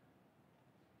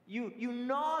 You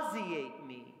nauseate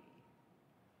me.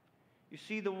 You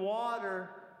see, the water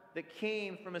that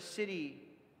came from a city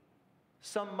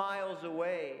some miles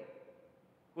away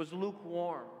was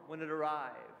lukewarm when it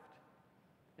arrived.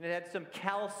 And it had some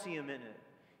calcium in it.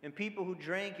 And people who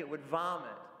drank it would vomit.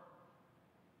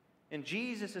 And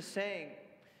Jesus is saying,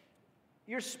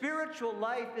 your spiritual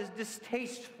life is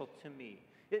distasteful to me.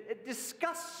 It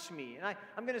disgusts me. And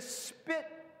I'm going to spit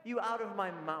you out of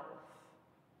my mouth.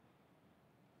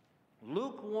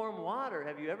 Lukewarm water,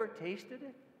 have you ever tasted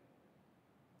it?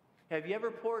 Have you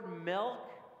ever poured milk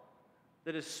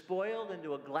that is spoiled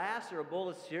into a glass or a bowl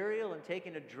of cereal and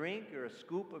taken a drink or a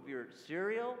scoop of your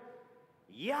cereal?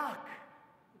 Yuck!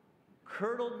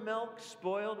 Curdled milk,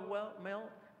 spoiled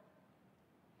milk.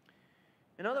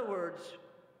 In other words,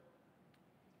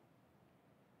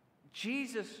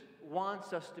 Jesus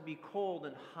wants us to be cold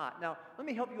and hot. Now, let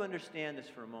me help you understand this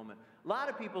for a moment. A lot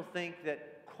of people think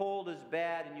that cold is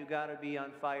bad and you got to be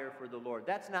on fire for the Lord.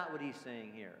 That's not what he's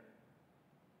saying here.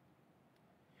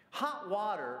 Hot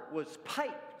water was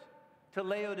piped to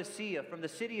Laodicea from the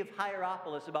city of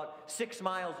Hierapolis about 6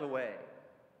 miles away.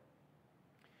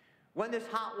 When this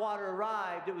hot water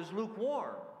arrived, it was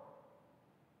lukewarm.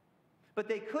 But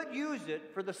they could use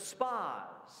it for the spas.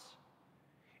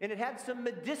 And it had some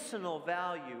medicinal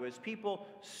value as people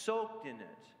soaked in it.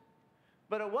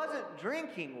 But it wasn't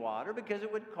drinking water because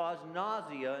it would cause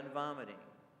nausea and vomiting.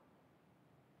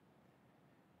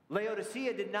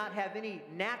 Laodicea did not have any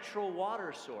natural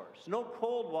water source, no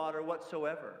cold water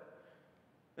whatsoever.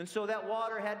 And so that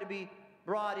water had to be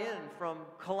brought in from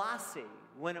Colossae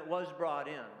when it was brought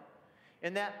in.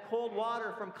 And that cold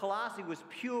water from Colossae was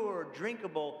pure,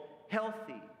 drinkable,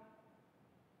 healthy.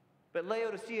 But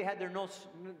Laodicea had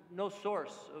no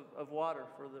source of water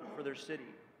for their city.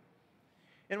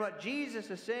 And what Jesus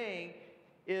is saying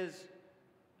is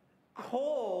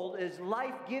cold is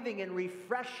life-giving and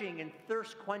refreshing and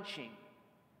thirst-quenching.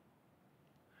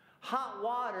 Hot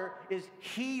water is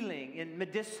healing and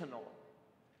medicinal.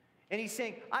 And he's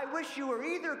saying, I wish you were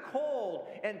either cold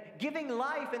and giving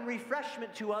life and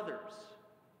refreshment to others,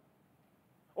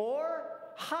 or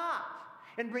hot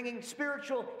and bringing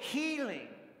spiritual healing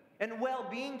and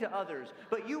well-being to others.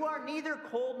 But you are neither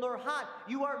cold nor hot.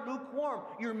 You are lukewarm.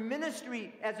 Your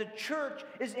ministry as a church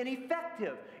is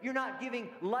ineffective. You're not giving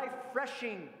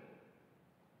life-freshing,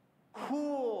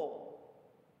 cool,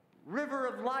 river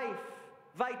of life,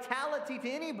 vitality to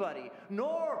anybody.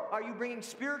 Nor are you bringing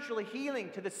spiritual healing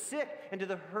to the sick and to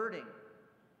the hurting.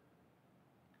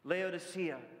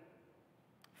 Laodicea,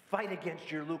 fight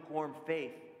against your lukewarm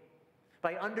faith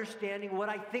by understanding what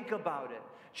I think about it.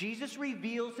 Jesus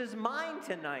reveals his mind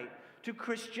tonight to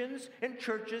Christians and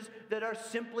churches that are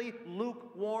simply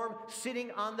lukewarm,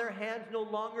 sitting on their hands, no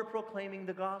longer proclaiming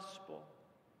the gospel.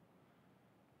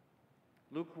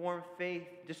 Lukewarm faith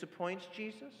disappoints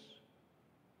Jesus.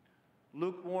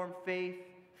 Lukewarm faith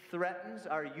threatens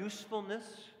our usefulness.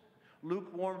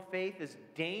 Lukewarm faith is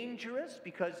dangerous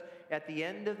because at the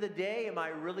end of the day, am I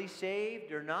really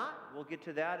saved or not? We'll get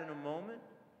to that in a moment.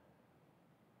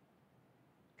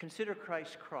 Consider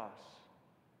Christ's cross.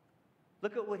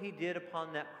 Look at what he did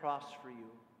upon that cross for you.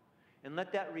 And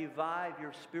let that revive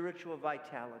your spiritual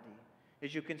vitality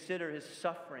as you consider his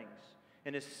sufferings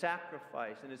and his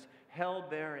sacrifice and his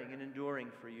hell-bearing and enduring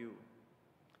for you.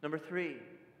 Number 3,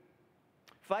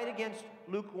 fight against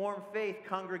lukewarm faith,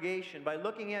 congregation, by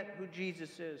looking at who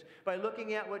Jesus is, by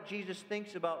looking at what Jesus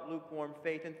thinks about lukewarm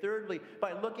faith, and thirdly,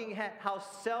 by looking at how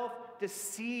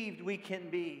self-deceived we can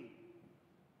be.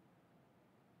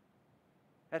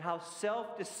 At how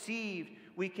self-deceived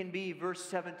we can be. Verse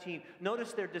 17.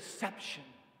 Notice their deception.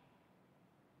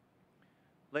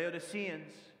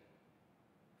 Laodiceans,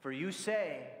 for you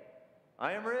say,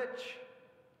 I am rich,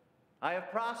 I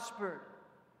have prospered,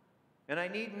 and I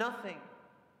need nothing.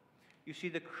 You see,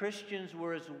 the Christians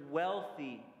were as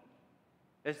wealthy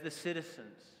as the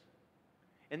citizens,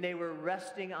 and they were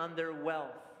resting on their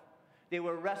wealth. They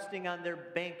were resting on their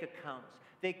bank accounts.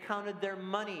 They counted their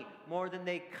money more than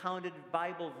they counted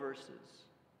Bible verses.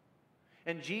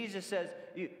 And Jesus says,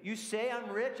 you say I'm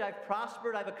rich, I've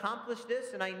prospered, I've accomplished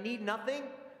this, and I need nothing,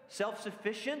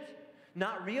 self-sufficient,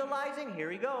 not realizing, here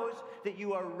he goes, that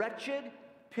you are wretched,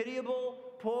 pitiable,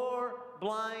 poor,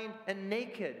 blind, and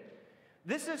naked.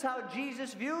 This is how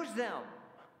Jesus views them.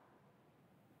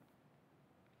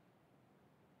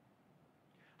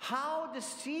 How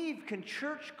deceived can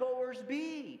churchgoers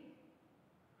be?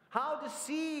 How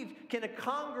deceived can a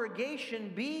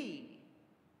congregation be?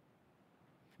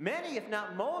 Many, if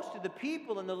not most, of the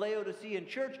people in the Laodicean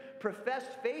church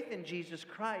professed faith in Jesus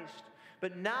Christ.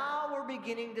 But now we're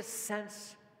beginning to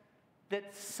sense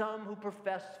that some who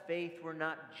professed faith were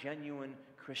not genuine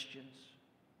Christians.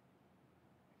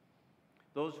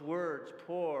 Those words,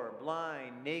 poor,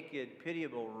 blind, naked,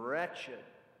 pitiable, wretched,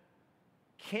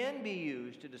 can be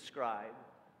used to describe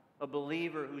a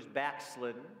believer who's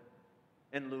backslidden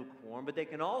and lukewarm, but they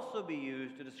can also be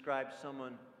used to describe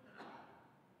someone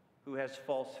who has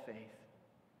false faith.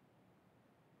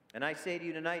 And I say to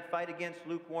you tonight, fight against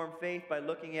lukewarm faith by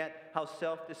looking at how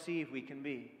self-deceived we can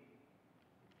be.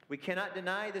 We cannot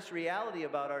deny this reality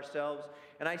about ourselves.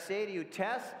 And I say to you,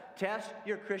 test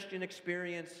your Christian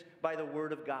experience by the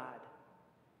Word of God.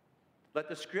 Let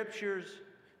the Scriptures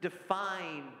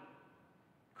define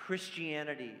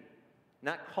Christianity,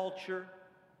 not culture.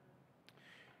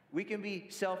 We can be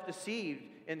self-deceived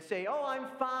and say, oh, I'm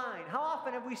fine. How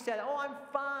often have we said, oh, I'm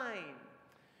fine?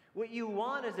 What you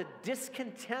want is a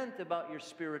discontent about your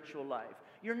spiritual life.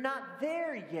 You're not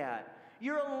there yet.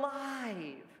 You're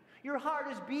alive. Your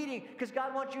heart is beating because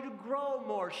God wants you to grow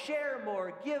more, share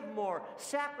more, give more,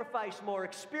 sacrifice more,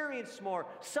 experience more,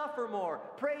 suffer more,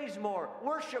 praise more,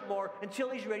 worship more until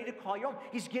He's ready to call you home.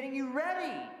 He's getting you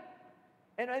ready.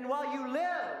 And while you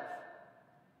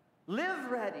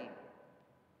live ready.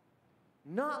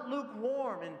 Not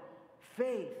lukewarm in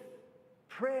faith,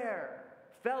 prayer,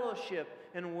 fellowship,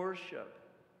 and worship.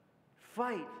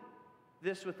 Fight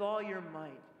this with all your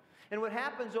might. And what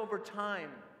happens over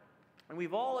time, and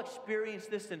we've all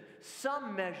experienced this in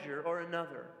some measure or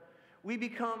another, we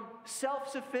become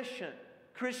self-sufficient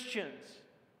Christians.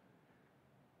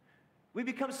 We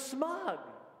become smug.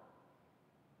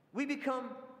 We become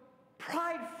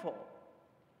prideful.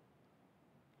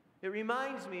 It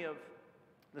reminds me of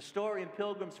the story in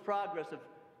Pilgrim's Progress of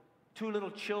two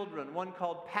little children, one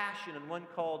called Passion and one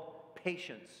called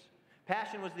Patience.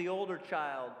 Passion was the older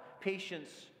child. Patience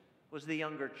was the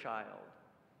younger child.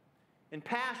 And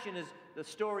Passion, as the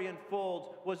story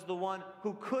unfolds, was the one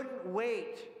who couldn't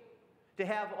wait to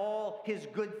have all his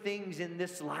good things in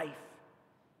this life.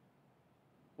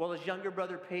 Well, his younger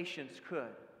brother Patience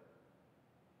could.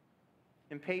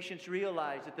 And Patience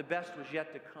realized that the best was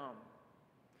yet to come.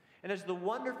 And as the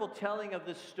wonderful telling of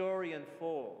this story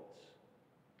unfolds,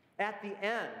 at the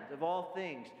end of all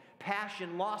things,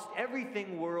 Passion lost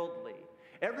everything worldly.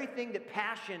 Everything that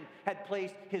Passion had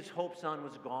placed his hopes on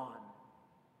was gone.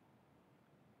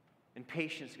 And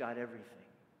Patience got everything.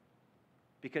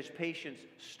 Because Patience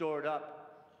stored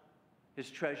up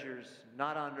his treasures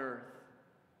not on earth,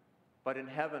 but in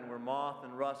heaven, where moth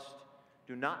and rust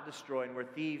do not destroy and where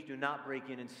thieves do not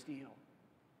break in and steal.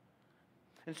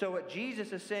 And so what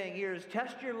Jesus is saying here is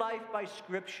test your life by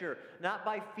Scripture, not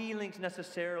by feelings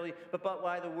necessarily, but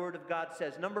by the Word of God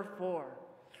says. Number 4,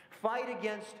 fight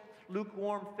against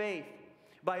lukewarm faith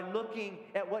by looking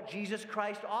at what Jesus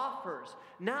Christ offers.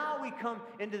 Now we come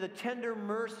into the tender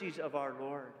mercies of our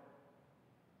Lord,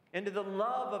 into the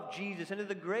love of Jesus, into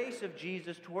the grace of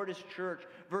Jesus toward His church.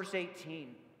 Verse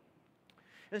 18.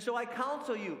 And so I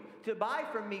counsel you to buy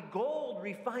from me gold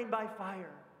refined by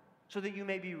fire, so that you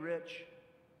may be rich,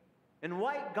 and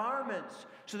white garments,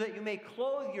 so that you may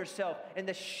clothe yourself, and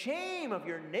the shame of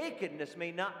your nakedness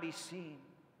may not be seen,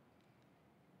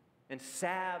 and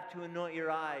salve to anoint your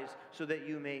eyes, so that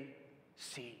you may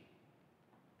see.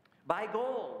 Buy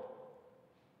gold,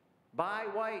 buy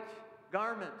white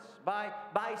garments, buy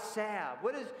salve.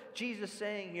 What is Jesus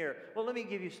saying here? Well, let me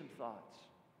give you some thoughts.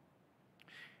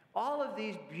 All of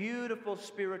these beautiful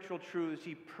spiritual truths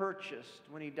He purchased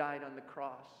when He died on the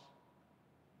cross.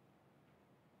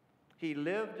 He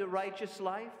lived a righteous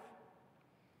life.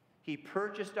 He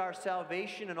purchased our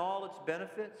salvation and all its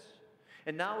benefits.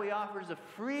 And now He offers a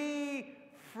free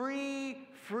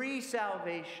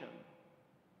salvation.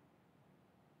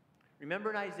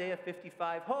 Remember in Isaiah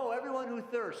 55, "Ho, everyone who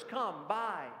thirsts, come,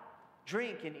 buy,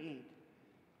 drink, and eat."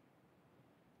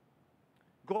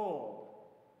 Gold.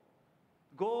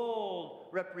 Gold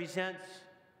represents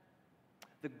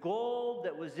the gold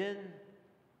that was in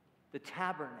the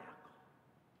tabernacle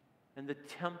and the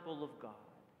temple of God.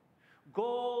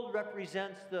 Gold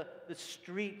represents the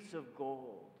streets of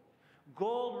gold.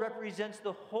 Gold represents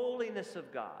the holiness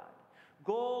of God.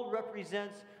 Gold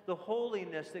represents the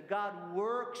holiness that God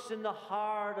works in the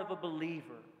heart of a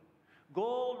believer.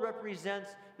 Gold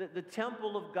represents the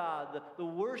temple of God, the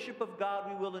worship of God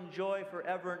we will enjoy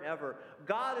forever and ever.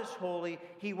 God is holy.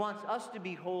 He wants us to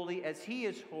be holy as He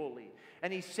is holy.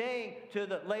 And He's saying to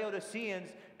the Laodiceans,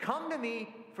 come to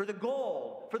me for the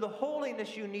gold, for the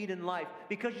holiness you need in life,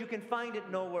 because you can find it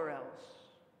nowhere else.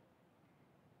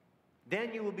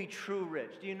 Then you will be true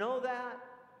rich. Do you know that?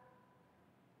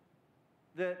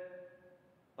 That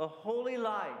a holy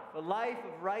life, a life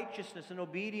of righteousness and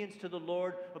obedience to the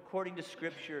Lord according to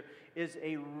Scripture, is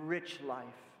a rich life.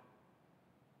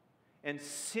 And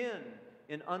sin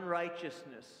in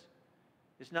unrighteousness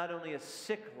is not only a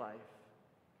sick life,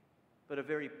 but a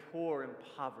very poor,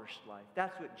 impoverished life.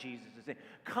 That's what Jesus is saying.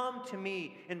 Come to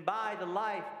me and buy the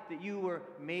life that you were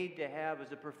made to have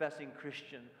as a professing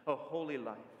Christian, a holy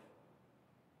life.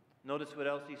 Notice what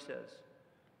else He says.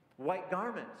 White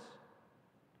garments.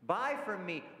 Buy from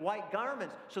me white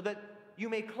garments, so that you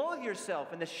may clothe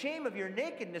yourself, and the shame of your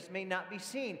nakedness may not be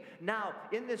seen. Now,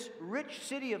 in this rich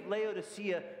city of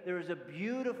Laodicea, there is a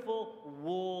beautiful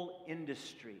wool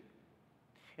industry.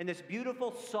 And this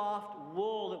beautiful soft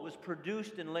wool that was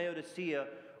produced in Laodicea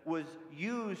was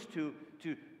used to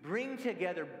bring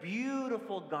together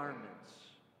beautiful garments.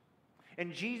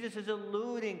 And Jesus is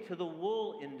alluding to the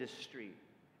wool industry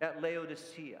at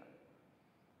Laodicea.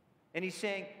 And He's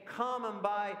saying, come and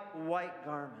buy white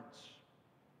garments.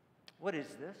 What is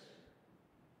this?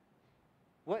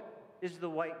 What is the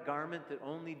white garment that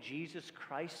only Jesus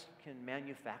Christ can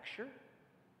manufacture?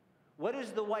 What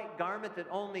is the white garment that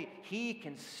only He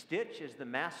can stitch as the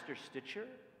master stitcher?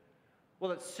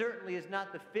 Well, it certainly is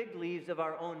not the fig leaves of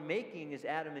our own making, as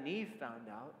Adam and Eve found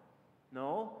out.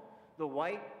 No, the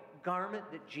white garment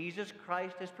that Jesus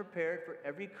Christ has prepared for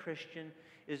every Christian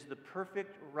is the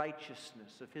perfect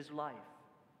righteousness of His life.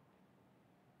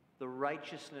 The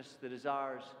righteousness that is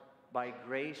ours by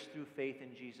grace through faith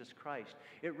in Jesus Christ.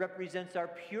 It represents our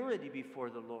purity before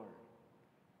the Lord.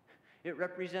 It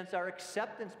represents our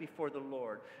acceptance before the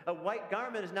Lord. A white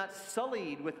garment is not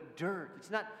sullied with dirt.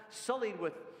 It's not sullied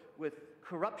with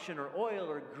corruption or oil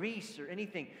or grease or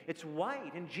anything. It's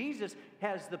white, and Jesus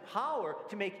has the power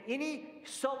to make any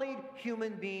sullied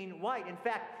human being white. In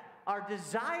fact, our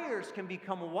desires can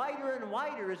become whiter and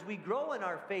whiter as we grow in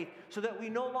our faith, so that we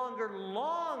no longer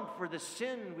long for the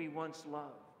sin we once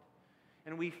loved.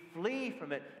 And we flee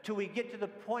from it till we get to the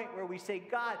point where we say,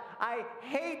 God, I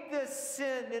hate this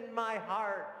sin in my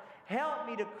heart. Help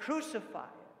me to crucify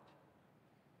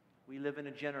it. We live in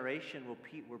a generation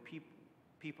where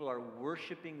people are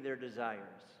worshiping their desires.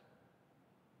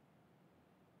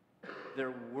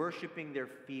 They're worshiping their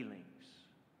feelings.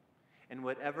 And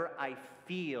whatever I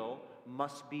feel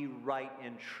must be right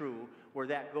and true, where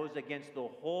that goes against the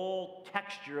whole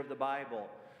texture of the Bible.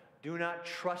 Do not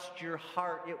trust your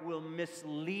heart, it will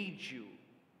mislead you.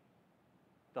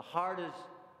 The heart is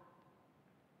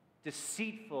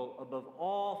deceitful above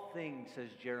all things, says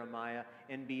Jeremiah,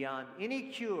 and beyond any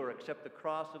cure except the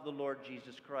cross of the Lord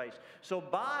Jesus Christ. So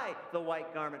buy the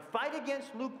white garment. Fight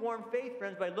against lukewarm faith,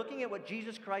 friends, by looking at what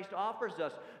Jesus Christ offers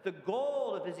us. The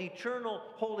gold of his eternal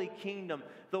holy kingdom.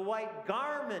 The white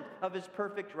garment of his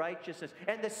perfect righteousness.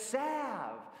 And the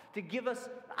salve to give us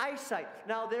eyesight.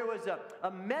 Now there was a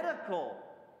medical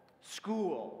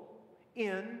school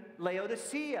in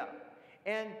Laodicea.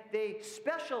 And they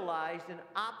specialized in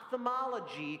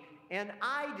ophthalmology and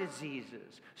eye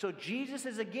diseases. So Jesus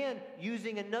is again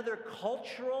using another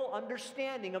cultural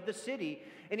understanding of the city.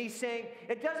 And he's saying,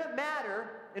 it doesn't matter,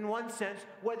 in one sense,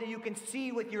 whether you can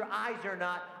see with your eyes or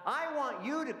not. I want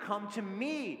you to come to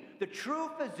me, the true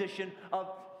physician of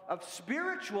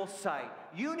spiritual sight.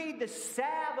 You need the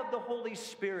salve of the Holy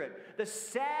Spirit, the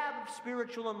salve of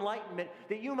spiritual enlightenment,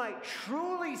 that you might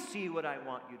truly see what I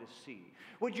want you to see.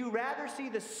 Would you rather see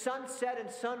the sunset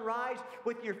and sunrise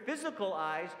with your physical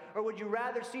eyes, or would you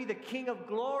rather see the King of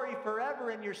Glory forever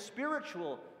in your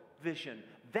spiritual vision?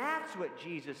 That's what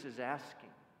Jesus is asking.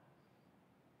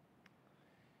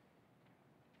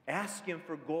 Ask him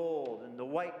for gold and the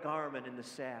white garment and the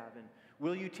salve. And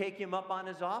will you take him up on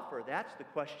his offer? That's the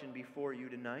question before you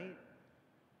tonight.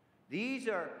 These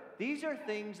are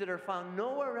things that are found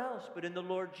nowhere else but in the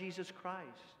Lord Jesus Christ.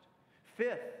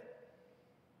 Fifth,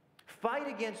 fight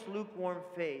against lukewarm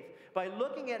faith by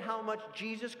looking at how much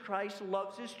Jesus Christ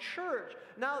loves his church.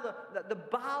 Now the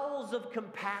bowels of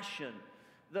compassion,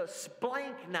 the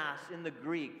splanknos in the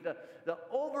Greek, the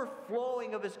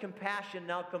overflowing of his compassion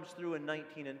now comes through in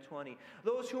 19 and 20.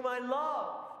 Those whom I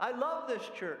love this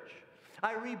church.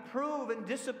 I reprove and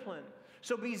discipline.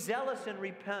 So be zealous and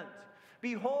repent.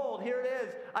 Behold, here it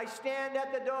is. I stand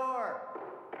at the door.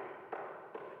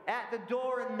 At the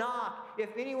door and knock. If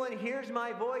anyone hears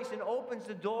my voice and opens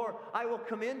the door, I will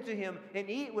come into him and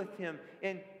eat with him,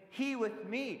 and he with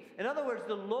me. In other words,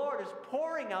 the Lord is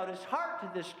pouring out his heart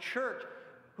to this church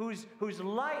whose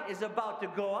light is about to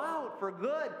go out for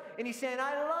good. And he's saying,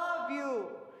 I love you.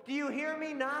 Do you hear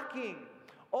me knocking?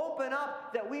 Open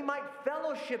up that we might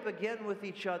fellowship again with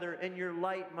each other and your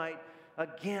light might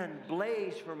again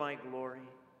blaze for my glory.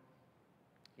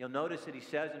 You'll notice that he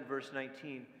says in verse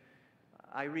 19,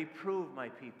 I reprove my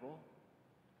people.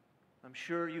 I'm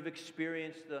sure you've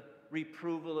experienced the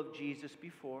reproval of Jesus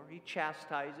before. He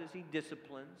chastises, he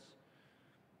disciplines,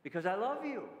 because I love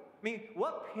you. I mean,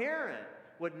 what parent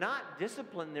would not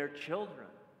discipline their children?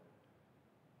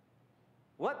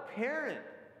 What parent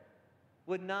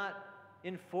would not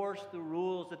enforce the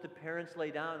rules that the parents lay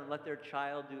down and let their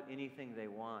child do anything they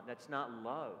want? That's not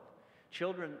love.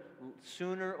 Children,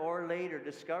 sooner or later,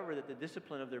 discover that the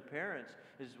discipline of their parents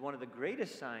is one of the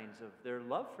greatest signs of their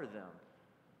love for them,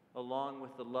 along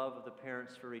with the love of the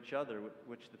parents for each other,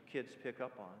 which the kids pick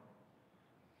up on.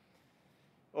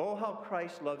 Oh, how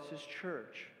Christ loves his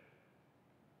church.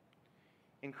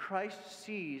 And Christ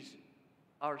sees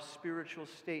our spiritual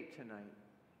state tonight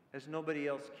as nobody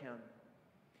else can.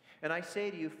 And I say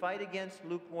to you, fight against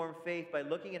lukewarm faith by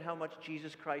looking at how much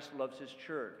Jesus Christ loves his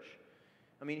church.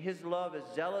 I mean, his love is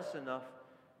zealous enough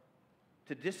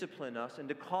to discipline us and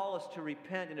to call us to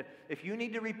repent. And if you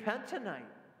need to repent tonight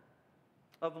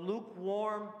of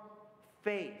lukewarm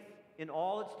faith in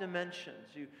all its dimensions,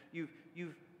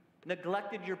 you've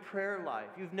neglected your prayer life,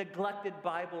 you've neglected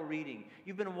Bible reading,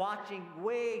 you've been watching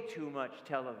way too much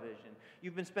television,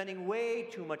 you've been spending way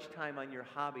too much time on your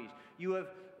hobbies, you have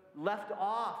left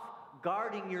off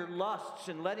guarding your lusts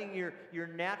and letting your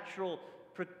natural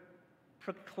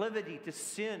proclivity to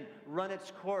sin run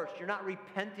its course. You're not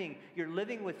repenting. You're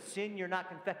living with sin. You're not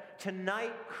confessing.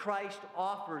 Tonight, Christ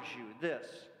offers you this.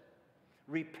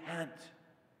 Repent.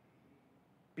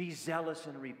 Be zealous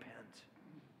and repent.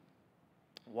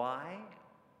 Why?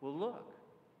 Well, look.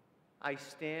 I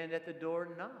stand at the door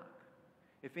and knock.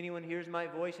 If anyone hears my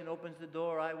voice and opens the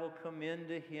door, I will come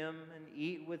into him and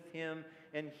eat with him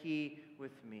and he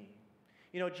with me.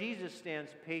 You know, Jesus stands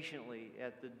patiently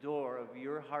at the door of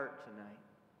your heart tonight,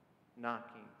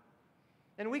 knocking.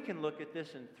 And we can look at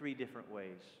this in three different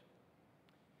ways.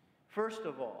 First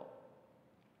of all,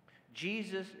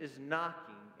 Jesus is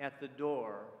knocking at the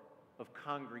door of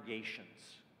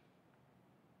congregations.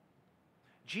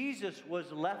 Jesus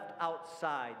was left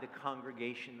outside the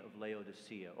congregation of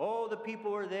Laodicea. Oh, the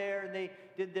people were there and they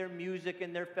did their music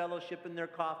and their fellowship and their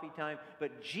coffee time,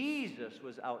 but Jesus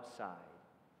was outside.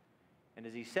 And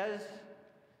as he says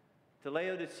to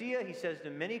Laodicea, he says to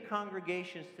many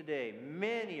congregations today,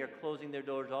 many are closing their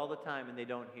doors all the time and they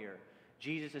don't hear.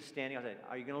 Jesus is standing outside.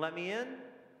 Are you going to let me in?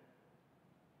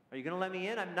 Are you going to let me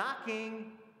in? I'm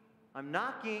knocking. I'm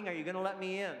knocking. Are you going to let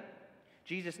me in?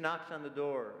 Jesus knocks on the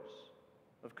doors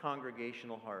of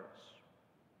congregational hearts.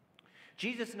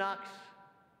 Jesus knocks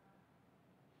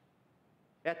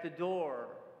at the door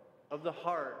of the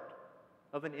heart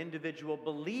of an individual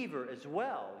believer as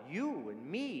well, you and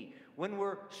me, when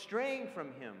we're straying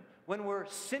from Him, when we're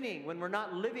sinning, when we're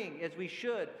not living as we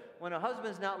should, when a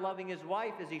husband's not loving his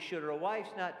wife as he should, or a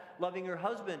wife's not loving her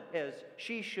husband as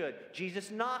she should. Jesus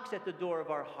knocks at the door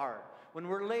of our heart. When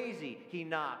we're lazy, He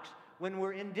knocks. When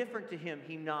we're indifferent to Him,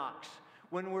 He knocks.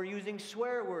 When we're using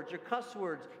swear words or cuss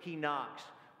words, He knocks.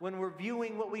 When we're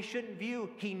viewing what we shouldn't view,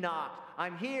 He knocks.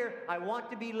 I'm here. I want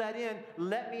to be let in.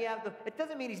 Let me have the... It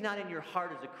doesn't mean He's not in your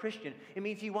heart as a Christian. It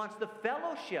means He wants the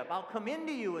fellowship. I'll come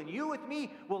into you, and you with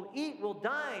me will eat, will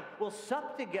dine, will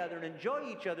sup together and enjoy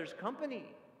each other's company.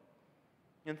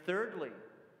 And thirdly,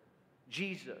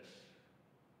 Jesus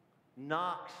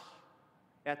knocks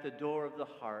at the door of the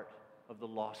heart of the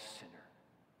lost sinner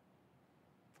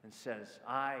and says,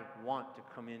 I want to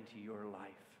come into your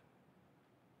life.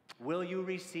 Will you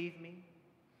receive me?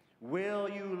 Will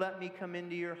you let me come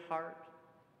into your heart?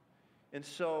 And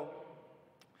so,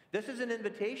 this is an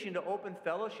invitation to open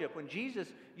fellowship. When Jesus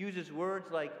uses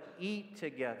words like eat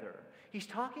together, He's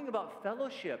talking about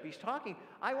fellowship. He's talking,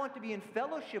 I want to be in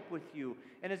fellowship with you.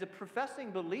 And as a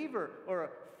professing believer or a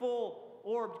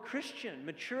full-orbed Christian,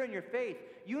 mature in your faith,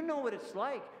 you know what it's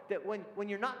like that when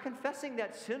you're not confessing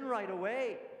that sin right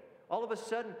away, all of a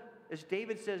sudden, as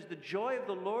David says, the joy of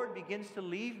the Lord begins to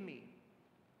leave me.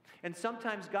 And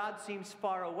sometimes God seems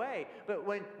far away. But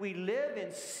when we live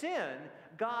in sin,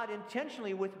 God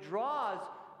intentionally withdraws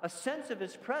a sense of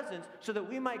His presence so that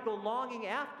we might go longing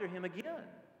after Him again.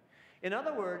 In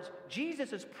other words,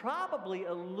 Jesus is probably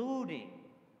alluding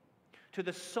to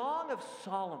the Song of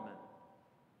Solomon,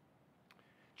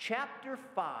 chapter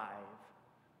 5,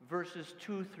 verses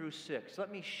 2 through 6.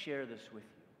 Let me share this with you.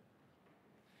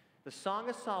 The Song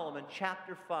of Solomon,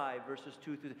 chapter 5, verses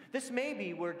 2 through 6. This may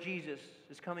be where Jesus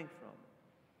is coming from.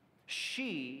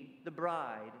 She, the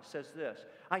bride, says this,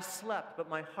 I slept, but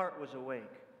my heart was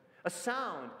awake. A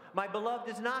sound, my beloved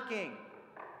is knocking.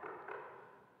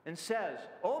 And says,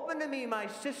 open to me, my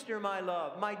sister, my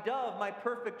love, my dove, my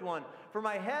perfect one, for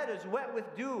my head is wet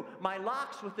with dew, my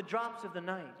locks with the drops of the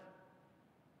night.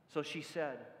 So she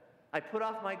said, I put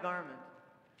off my garment.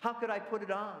 How could I put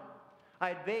it on? I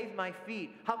had bathed my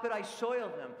feet. How could I soil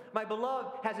them? My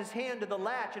beloved has his hand to the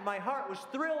latch, and my heart was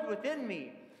thrilled within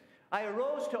me. I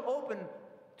arose to open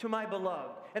to my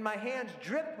beloved, and my hands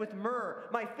dripped with myrrh,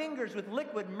 my fingers with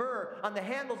liquid myrrh on the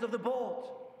handles of the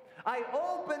bolt. I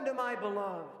opened to my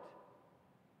beloved,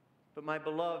 but my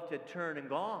beloved had turned and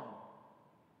gone.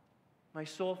 My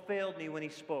soul failed me when he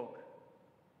spoke.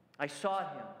 I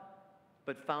sought him,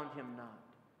 but found him not.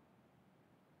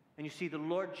 And you see, the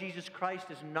Lord Jesus Christ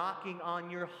is knocking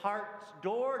on your heart's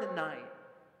door tonight.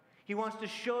 He wants to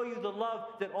show you the love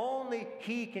that only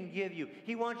He can give you.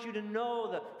 He wants you to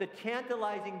know the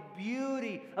tantalizing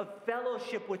beauty of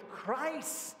fellowship with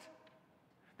Christ.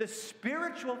 The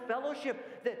spiritual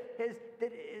fellowship that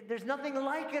there's nothing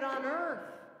like it on earth.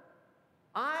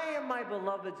 I am my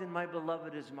beloved's and my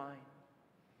beloved is mine.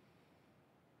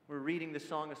 We're reading the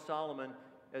Song of Solomon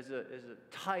as a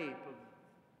type of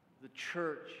the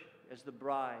church as the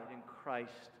bride and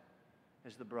Christ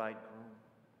as the bridegroom.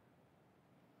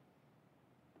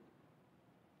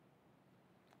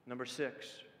 Number 6,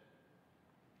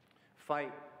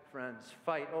 fight, friends.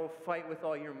 Fight. Oh, fight with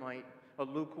all your might. A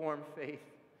lukewarm faith.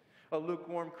 A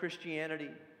lukewarm Christianity,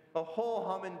 a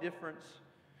ho-hum indifference,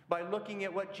 by looking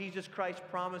at what Jesus Christ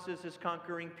promises His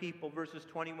conquering people, verses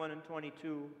 21 and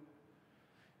 22.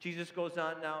 Jesus goes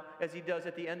on now, as He does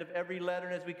at the end of every letter,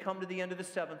 and as we come to the end of the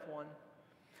 7th one,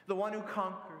 the one who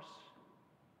conquers.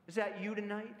 Is that you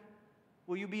tonight?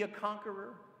 Will you be a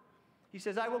conqueror? He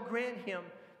says, I will grant him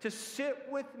to sit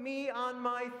with me on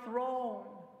my throne,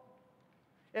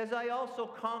 as I also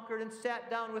conquered and sat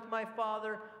down with my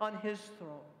Father on His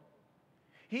throne.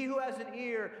 He who has an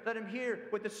ear, let him hear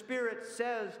what the Spirit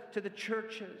says to the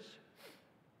churches.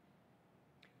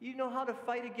 You know how to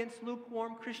fight against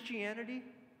lukewarm Christianity?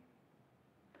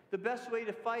 The best way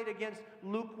to fight against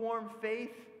lukewarm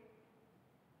faith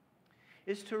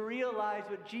is to realize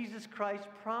what Jesus Christ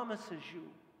promises you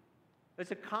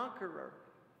as a conqueror.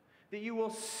 that you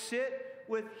will sit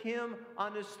with him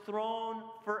on his throne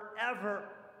forever.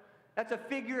 That's a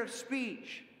figure of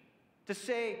speech to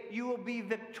say you will be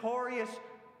victorious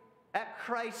at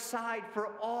Christ's side for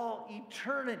all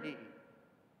eternity,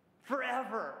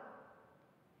 forever.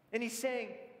 And he's saying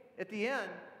at the end,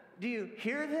 do you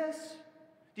hear this?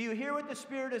 Do you hear what the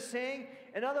Spirit is saying?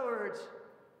 In other words,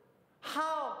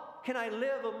 how can I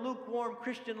live a lukewarm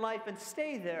Christian life and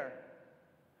stay there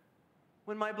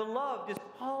when my beloved is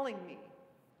calling me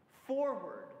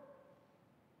forward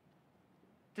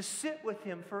to sit with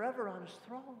him forever on his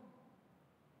throne?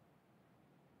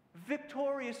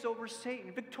 Victorious over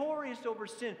Satan, victorious over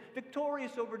sin,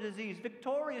 victorious over disease,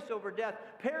 victorious over death,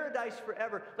 paradise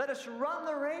forever. Let us run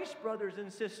the race, brothers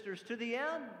and sisters, to the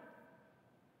end.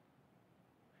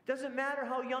 Doesn't matter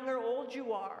how young or old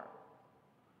you are.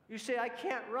 You say, I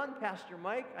can't run, Pastor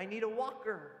Mike. I need a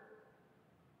walker.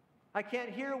 I can't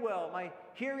hear well. My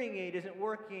hearing aid isn't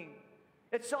working.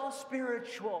 It's all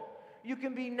spiritual. You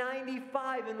can be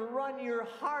 95 and run your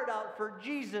heart out for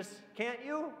Jesus, can't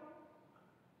you?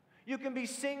 You can be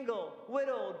single,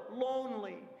 widowed,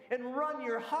 lonely, and run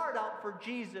your heart out for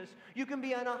Jesus. You can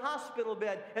be on a hospital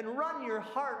bed and run your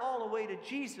heart all the way to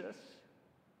Jesus.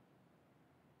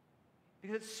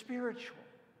 Because it's spiritual.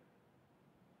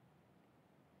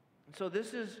 And so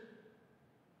this is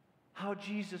how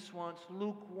Jesus wants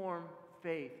lukewarm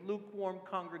faith, lukewarm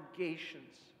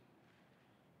congregations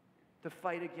to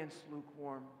fight against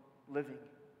lukewarm living.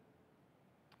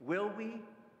 Will we?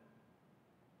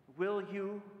 Will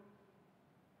you?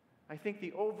 I think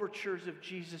the overtures of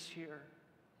Jesus here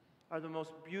are the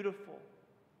most beautiful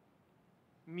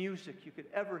music you could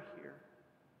ever hear.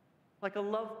 Like a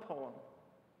love poem,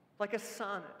 like a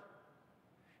sonnet.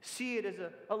 See it as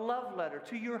a love letter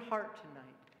to your heart tonight.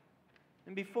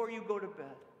 And before you go to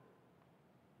bed,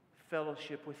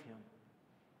 fellowship with him.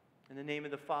 In the name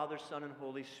of the Father, Son, and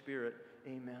Holy Spirit,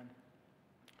 amen.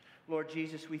 Lord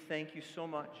Jesus, we thank you so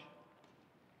much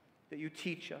that you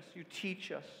teach us. You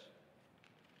teach us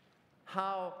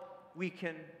how we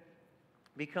can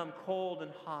become cold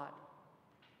and hot,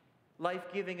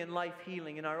 life-giving and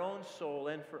life-healing in our own soul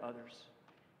and for others.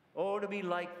 Oh, to be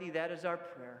like thee, that is our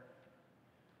prayer.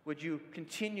 Would you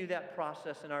continue that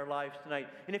process in our lives tonight?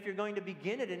 And if you're going to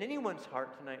begin it in anyone's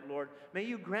heart tonight, Lord, may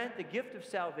you grant the gift of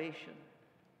salvation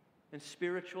and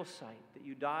spiritual sight, that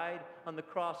you died on the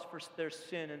cross for their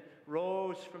sin and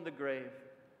rose from the grave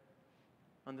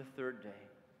on the third day.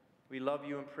 We love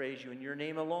you and praise you. In your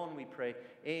name alone we pray.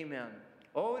 Amen.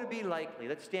 Oh, to be likely.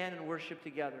 Let's stand and worship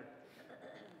together.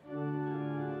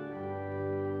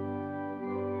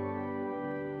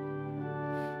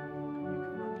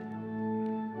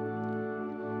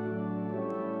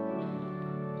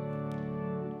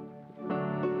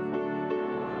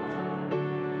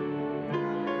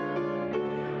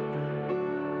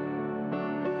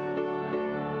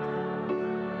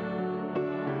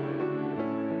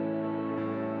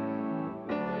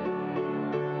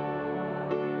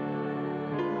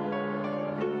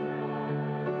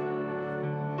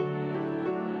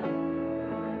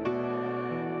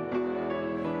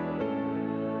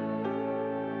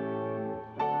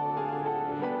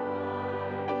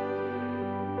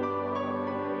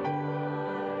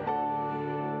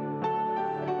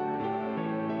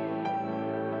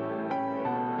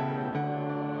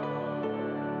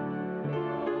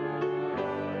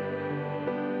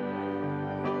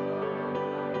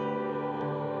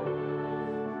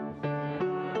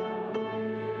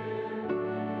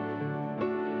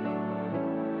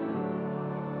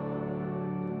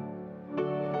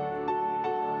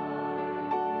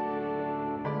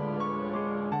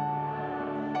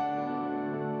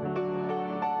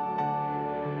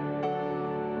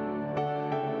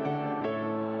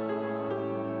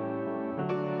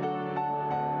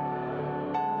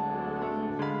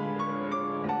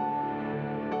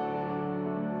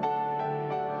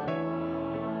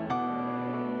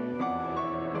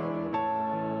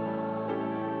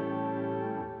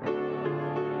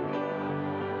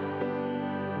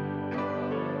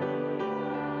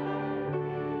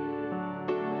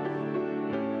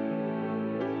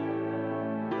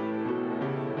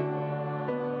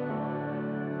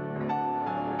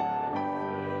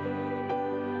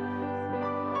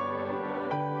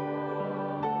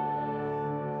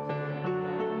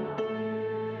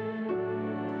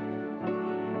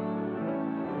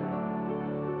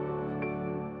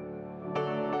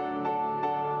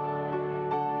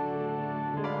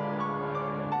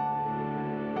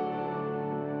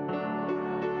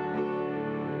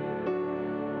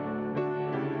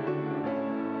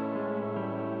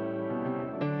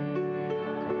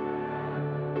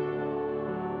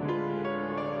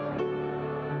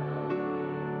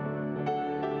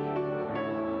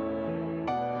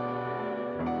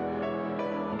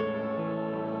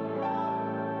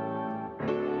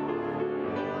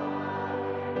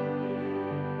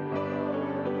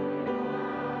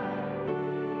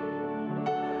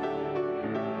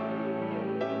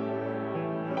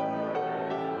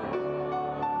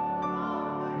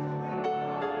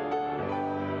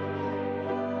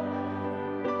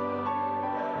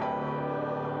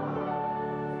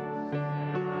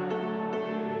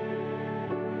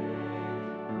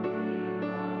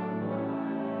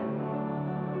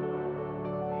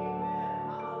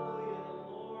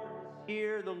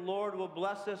 here, the Lord will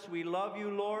bless us. We love you,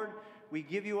 Lord. We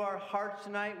give you our hearts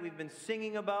tonight. We've been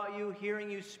singing about you, hearing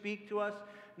you speak to us.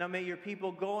 Now may your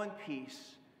people go in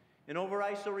peace. And over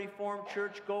ISO Reformed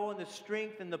Church, go in the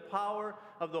strength and the power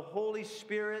of the Holy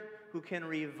Spirit, who can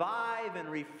revive and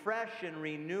refresh and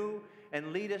renew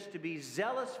and lead us to be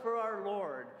zealous for our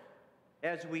Lord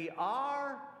as we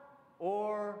are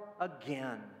or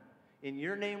again. In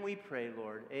your name we pray,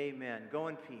 Lord. Amen. Go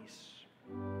in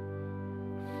peace.